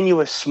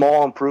continuous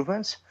small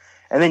improvements.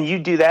 And then you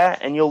do that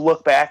and you'll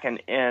look back in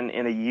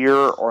a year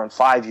or in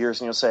 5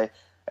 years and you'll say,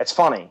 it's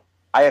funny,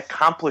 I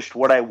accomplished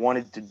what I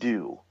wanted to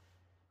do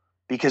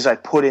because I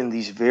put in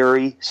these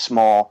very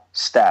small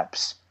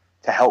steps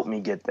to help me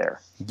get there.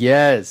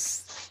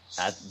 Yes.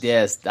 I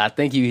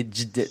think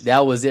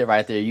that was it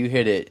right there. You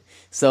hit it.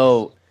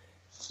 So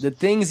the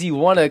things you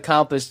want to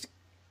accomplish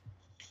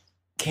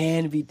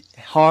can be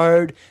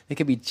hard. They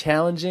can be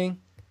challenging,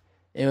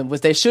 and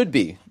what they should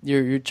be.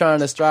 You're trying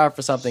to strive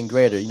for something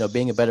greater,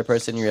 being a better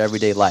person in your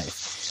everyday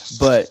life.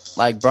 But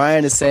like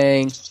Brian is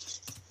saying,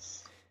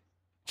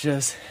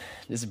 just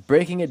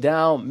breaking it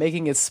down,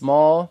 making it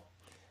small,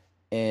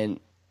 and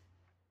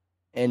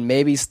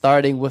maybe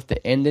starting with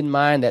the end in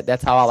mind.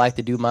 That's how I like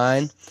to do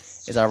mine.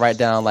 Is I write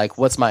down, like,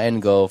 what's my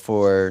end goal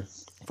for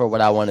what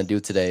I want to do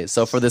today.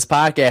 So for this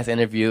podcast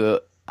interview,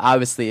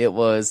 obviously it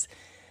was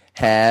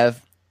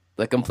have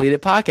the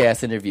completed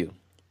podcast interview,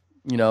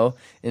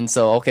 and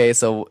so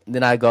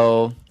then I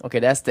go, okay,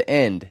 that's the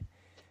end.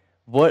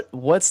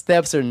 What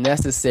steps are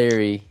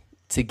necessary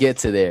to get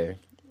to there?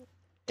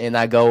 And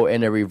I go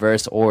in a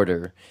reverse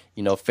order,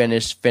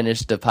 finish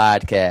the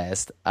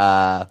podcast,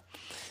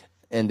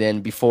 and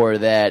then before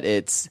that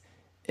it's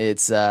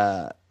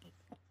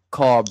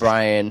call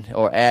Brian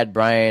or add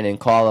Brian and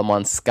call him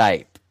on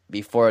Skype.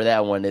 Before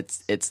that one,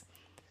 it's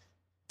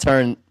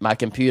turn my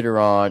computer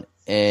on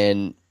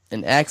and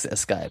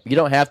access Skype. You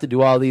don't have to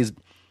do all these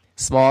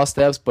small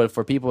steps, but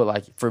for people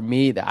like for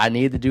me, I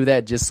need to do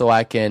that just so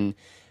I can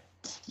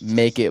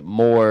make it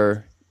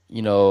more,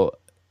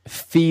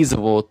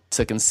 feasible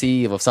to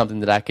conceive of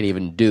something that I could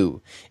even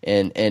do.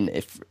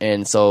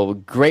 And so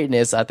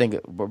greatness, I think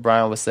what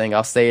Brian was saying,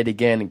 I'll say it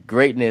again,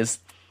 greatness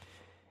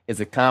is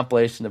a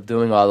compilation of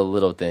doing all the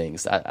little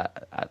things.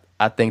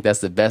 I think that's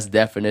the best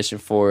definition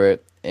for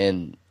it,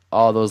 and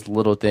all those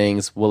little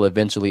things will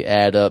eventually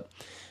add up,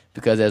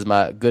 because as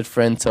my good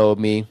friend told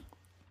me,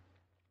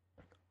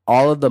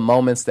 all of the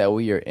moments that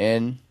we are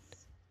in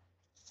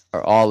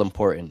are all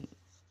important.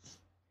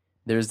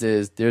 There's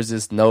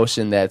this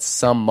notion that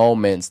some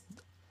moments,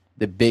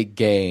 the big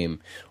game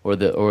or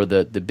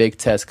the big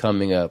test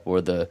coming up,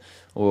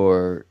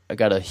 or I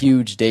got a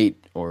huge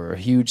date or a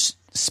huge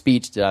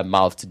speech that I'm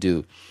about to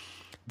do,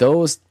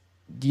 those,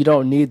 you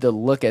don't need to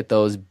look at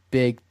those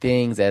big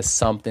things as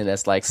something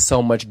that's like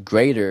so much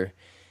greater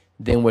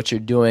than what you're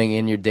doing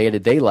in your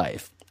day-to-day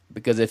life.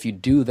 Because if you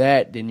do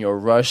that, then you'll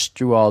rush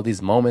through all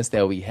these moments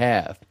that we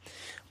have.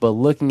 But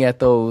looking at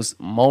those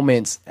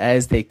moments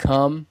as they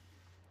come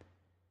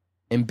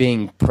and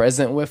being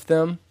present with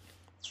them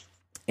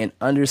and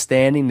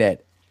understanding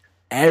that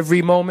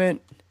every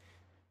moment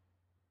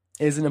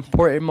is an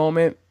important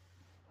moment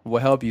will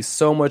help you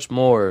so much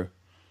more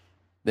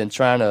than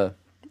trying to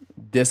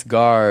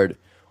discard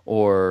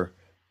or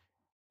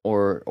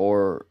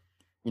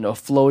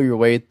flow your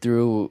way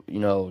through,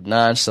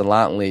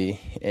 nonchalantly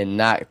and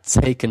not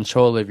take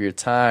control of your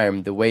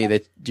time the way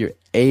that you're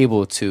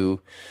able to,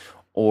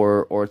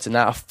 or to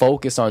not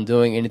focus on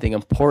doing anything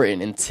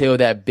important until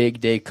that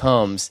big day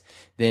comes,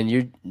 then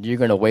you're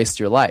going to waste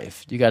your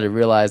life. You got to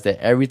realize that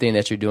everything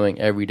that you're doing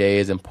every day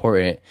is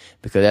important,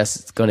 because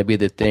that's going to be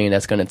the thing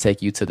that's going to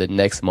take you to the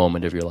next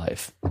moment of your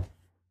life.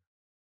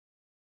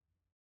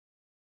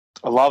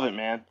 I love it,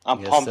 man.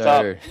 I'm pumped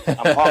sir.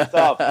 up. I'm pumped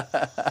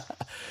up.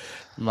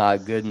 My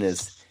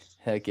goodness.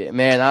 Heck yeah.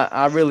 Man,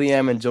 I really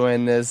am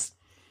enjoying this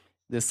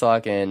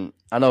talk, and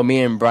I know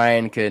me and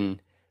Brian can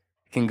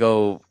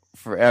go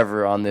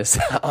forever on this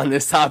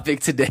topic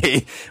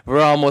today.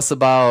 We're almost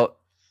about,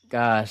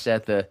 gosh,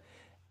 at the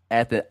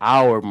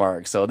hour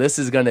mark. So this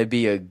is going to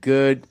be a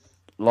good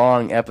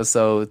long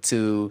episode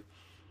to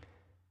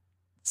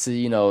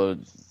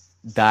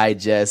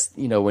digest,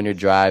 when you're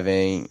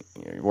driving,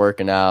 you're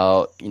working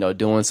out,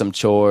 doing some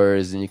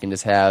chores, and you can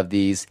just have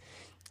these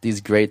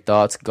great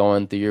thoughts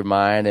going through your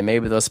mind, and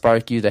maybe they'll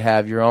spark you to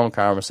have your own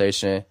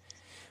conversation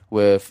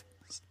with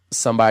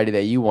somebody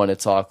that you want to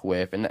talk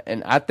with.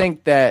 And I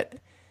think that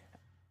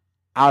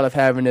out of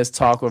having this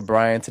talk with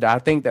Brian today, I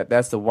think that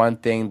that's the one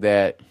thing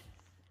that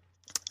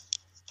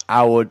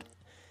I would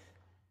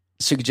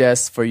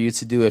suggest for you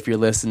to do if you're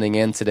listening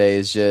in today,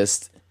 is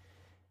just,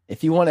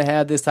 if you want to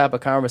have this type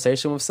of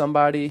conversation with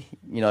somebody,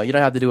 you don't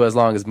have to do it as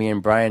long as me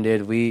and Brian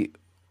did. We're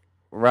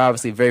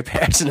obviously very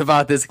passionate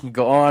about this. It can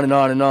go on and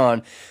on and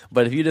on.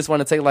 But if you just want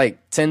to take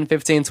like 10,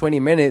 15,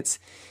 20 minutes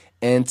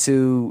and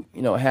to,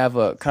 have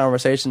a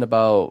conversation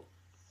about,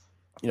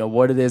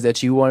 what it is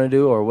that you want to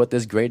do, or what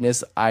this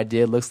greatness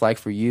idea looks like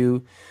for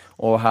you,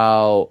 or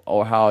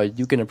how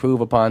you can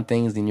improve upon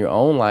things in your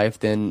own life,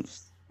 then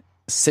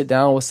sit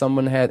down with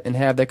someone and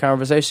have that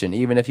conversation.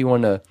 Even if you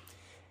want to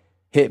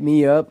hit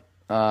me up,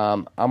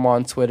 I'm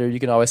on Twitter. You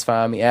can always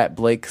find me at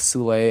Blake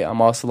Soule. I'm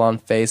also on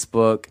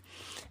Facebook,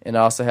 and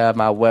I also have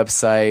my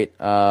website,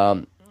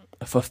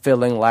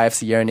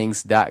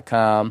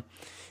 fulfillinglifesyearnings.com.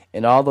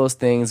 And all those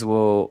things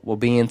will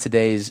be in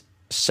today's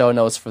show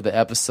notes for the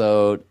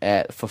episode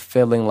at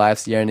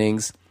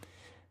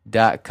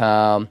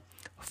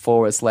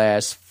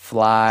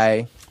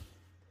fulfillinglifesyearnings.com/fly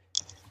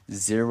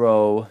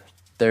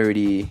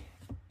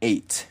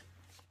 038.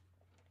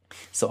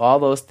 So all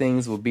those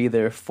things will be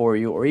there for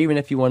you. Or even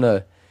if you want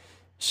to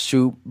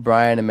shoot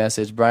Brian a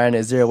message. Brian,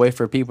 is there a way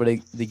for people to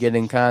get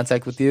in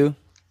contact with you?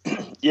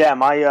 Yeah,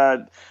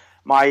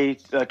 my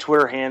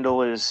Twitter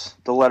handle is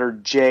the letter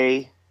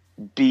JBLYNN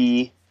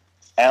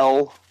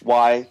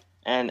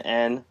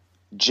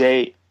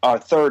 30.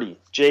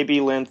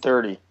 JBLynn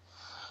 30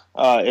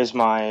 is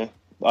my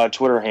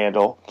Twitter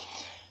handle.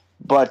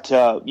 But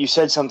you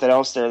said something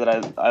else there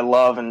that I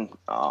love, and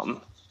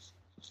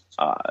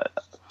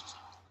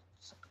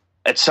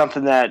it's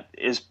something that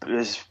is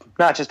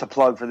not just a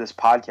plug for this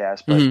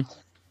podcast, but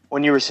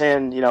when you were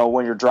saying,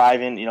 when you're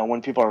driving,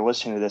 when people are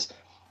listening to this,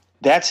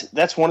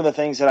 that's one of the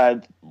things that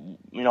I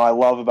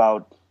love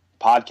about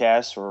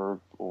podcasts or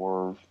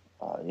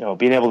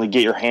being able to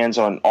get your hands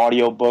on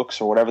audiobooks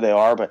or whatever they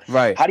are. But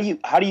right. How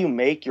do you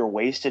make your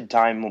wasted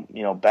time,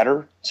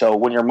 better? So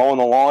when you're mowing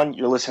the lawn,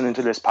 you're listening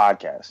to this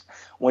podcast.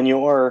 When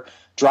you're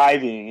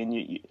driving and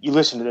you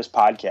listen to this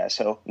podcast.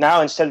 So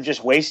now, instead of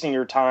just wasting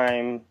your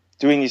time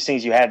doing these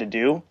things you had to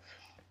do,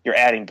 you're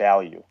adding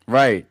value.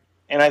 Right.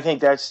 And I think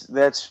that's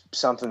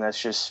something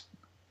that's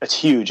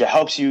huge. It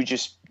helps you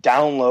just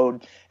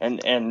download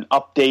and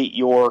update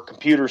your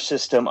computer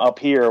system up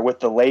here with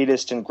the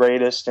latest and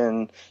greatest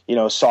and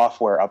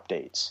software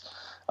updates.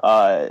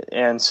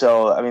 And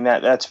so, I mean,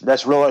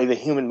 that's really, the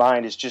human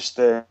mind is just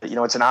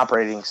it's an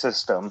operating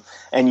system,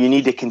 and you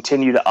need to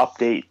continue to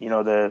update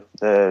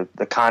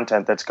the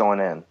content that's going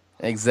in.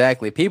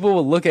 Exactly. People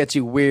will look at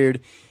you weird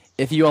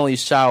if you only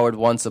showered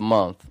once a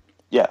month.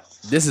 Yeah.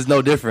 This is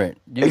no different.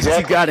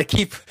 Exactly.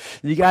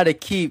 You gotta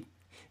keep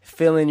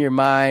filling your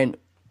mind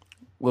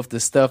with the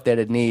stuff that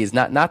it needs,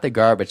 not the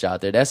garbage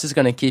out there. That's just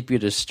gonna keep you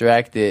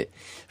distracted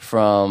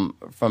from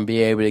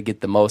being able to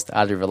get the most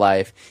out of your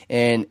life.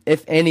 And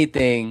if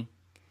anything,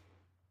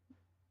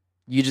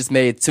 you just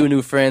made 2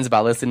 new friends by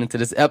listening to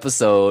this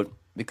episode,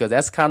 because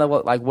that's kind of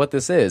what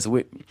this is.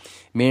 Me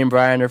and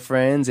Brian are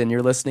friends, and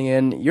you're listening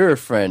in. You're a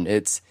friend.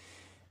 It's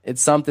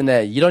something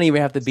that you don't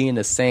even have to be in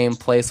the same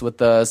place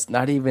with us,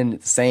 not even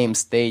the same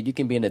state. You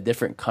can be in a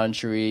different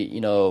country,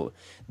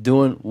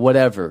 doing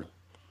whatever.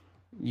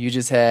 You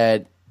just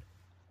had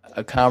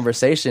a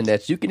conversation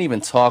that you can even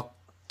talk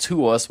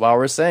to us while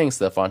we're saying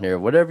stuff on here,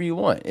 whatever you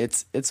want.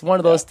 It's one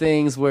of those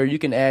things where you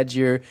can add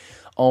your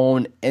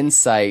own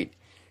insight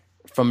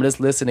from just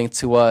listening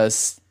to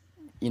us,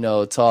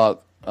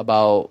 talk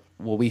about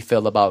what we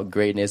feel about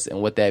greatness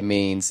and what that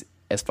means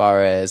as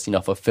far as,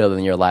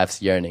 fulfilling your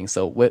life's yearning.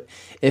 So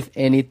if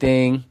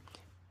anything,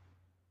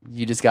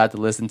 you just got to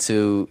listen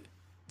to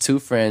 2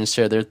 friends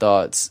share their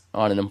thoughts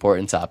on an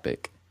important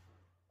topic.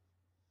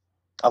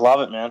 I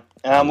love it, man.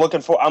 And I'm looking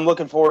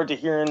forward to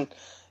hearing,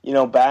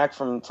 back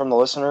from the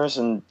listeners.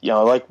 And,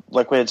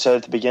 like we had said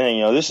at the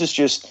beginning, this is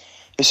just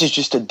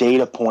a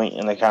data point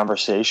in the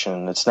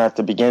conversation. It's not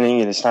the beginning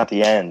and it's not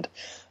the end.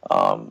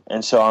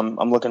 And so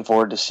I'm looking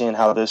forward to seeing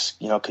how this,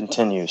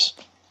 continues.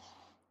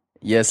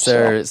 Yes,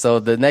 sir. So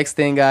the next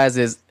thing, guys,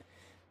 is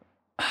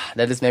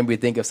that just made me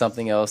think of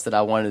something else that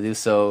I wanted to do.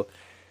 So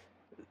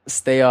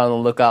stay on the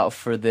lookout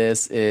for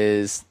this.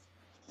 Is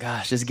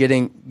just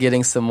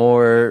getting some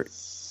more,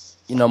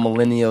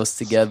 millennials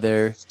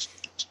together,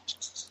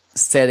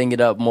 setting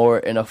it up more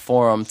in a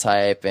forum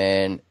type,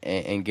 and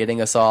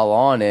getting us all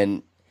on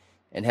and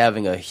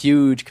having a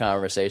huge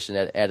conversation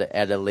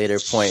at a later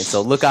point.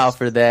 So look out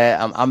for that.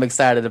 I'm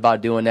excited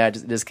about doing that.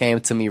 Just came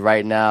to me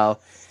right now.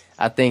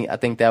 I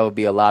think that would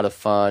be a lot of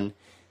fun.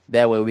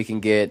 That way we can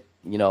get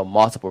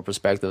multiple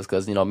perspectives,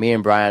 because me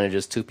and Brian are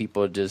just two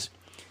people just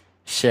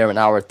sharing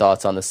our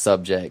thoughts on the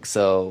subject.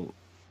 So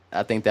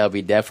I think that would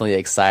be definitely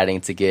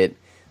exciting to get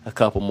a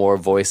couple more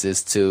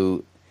voices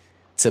to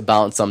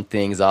bounce some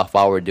things off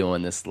while we're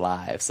doing this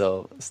live.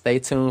 So stay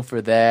tuned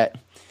for that.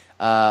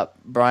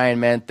 Brian,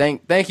 man,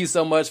 thank you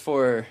so much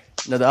for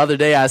the other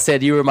day I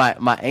said you were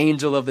my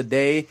angel of the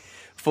day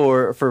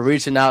for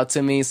reaching out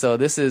to me. So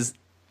this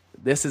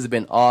has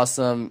been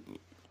awesome.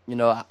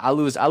 I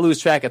lose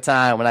track of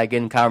time when I get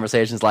in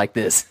conversations like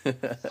this.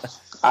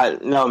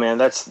 No, man,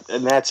 that's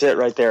it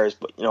right there. Is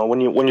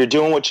when you're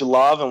doing what you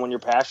love and when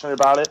you're passionate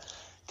about it,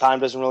 time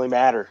doesn't really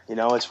matter.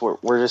 It's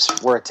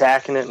we're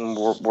attacking it, and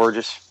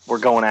we're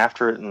going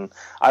after it. And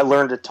I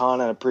learned a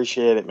ton and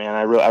appreciate it, man.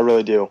 I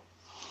really do.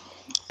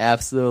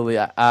 Absolutely.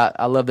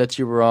 I love that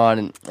you were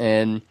on,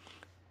 and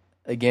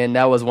again,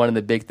 that was one of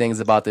the big things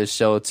about this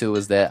show too,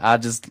 is that I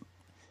just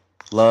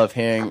love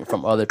hearing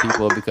from other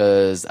people,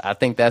 because I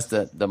think that's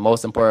the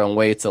most important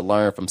way to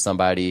learn from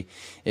somebody,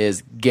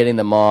 is getting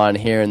them on,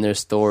 hearing their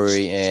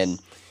story and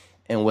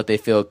what they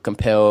feel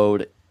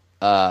compelled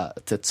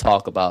to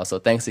talk about. So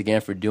thanks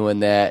again for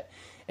doing that.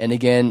 And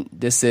again,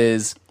 this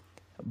is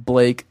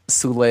Blake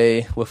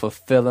Soule with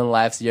Fulfilling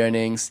Life's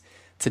Yearnings.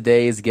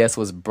 Today's guest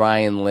was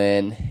Brian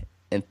Lynn.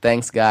 And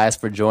thanks, guys,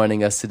 for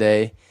joining us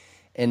today.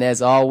 And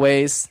as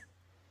always,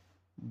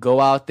 go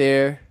out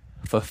there,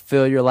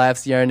 fulfill your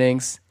life's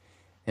yearnings,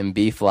 and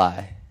be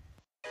fly.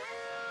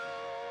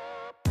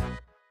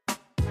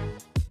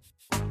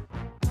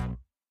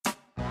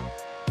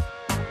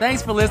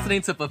 Thanks for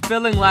listening to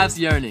Fulfilling Life's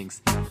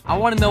Yearnings. I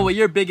want to know what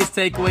your biggest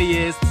takeaway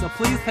is, so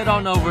please head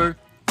on over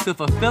to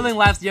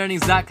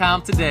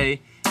fulfillinglifesyearnings.com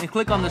today and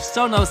click on the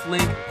show notes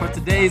link for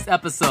today's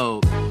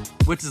episode,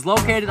 which is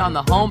located on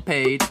the home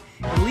page,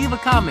 and leave a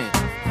comment.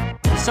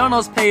 The show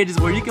notes page is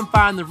where you can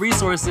find the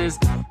resources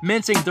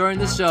mentioned during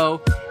the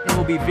show and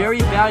will be very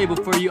valuable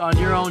for you on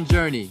your own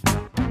journey.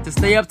 To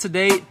stay up to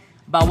date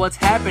about what's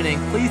happening,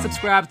 please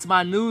subscribe to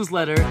my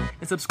newsletter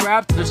and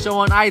subscribe to the show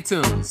on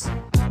iTunes.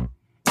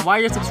 And while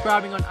you're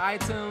subscribing on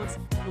iTunes,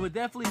 it would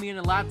definitely mean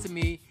a lot to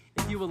me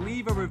if you will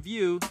leave a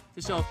review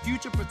to show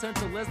future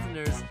potential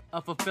listeners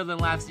of Fulfilling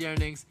Life's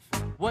Yearnings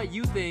what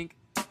you think,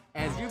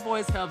 as your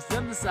voice helps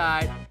them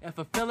decide if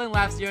Fulfilling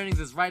Life's Yearnings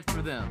is right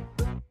for them.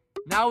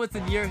 Now it's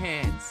in your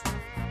hands.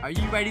 Are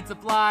you ready to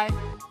fly?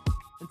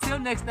 Until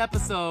next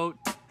episode,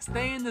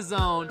 stay in the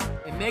zone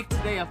and make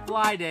today a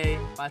fly day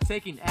by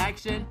taking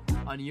action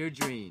on your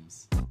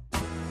dreams.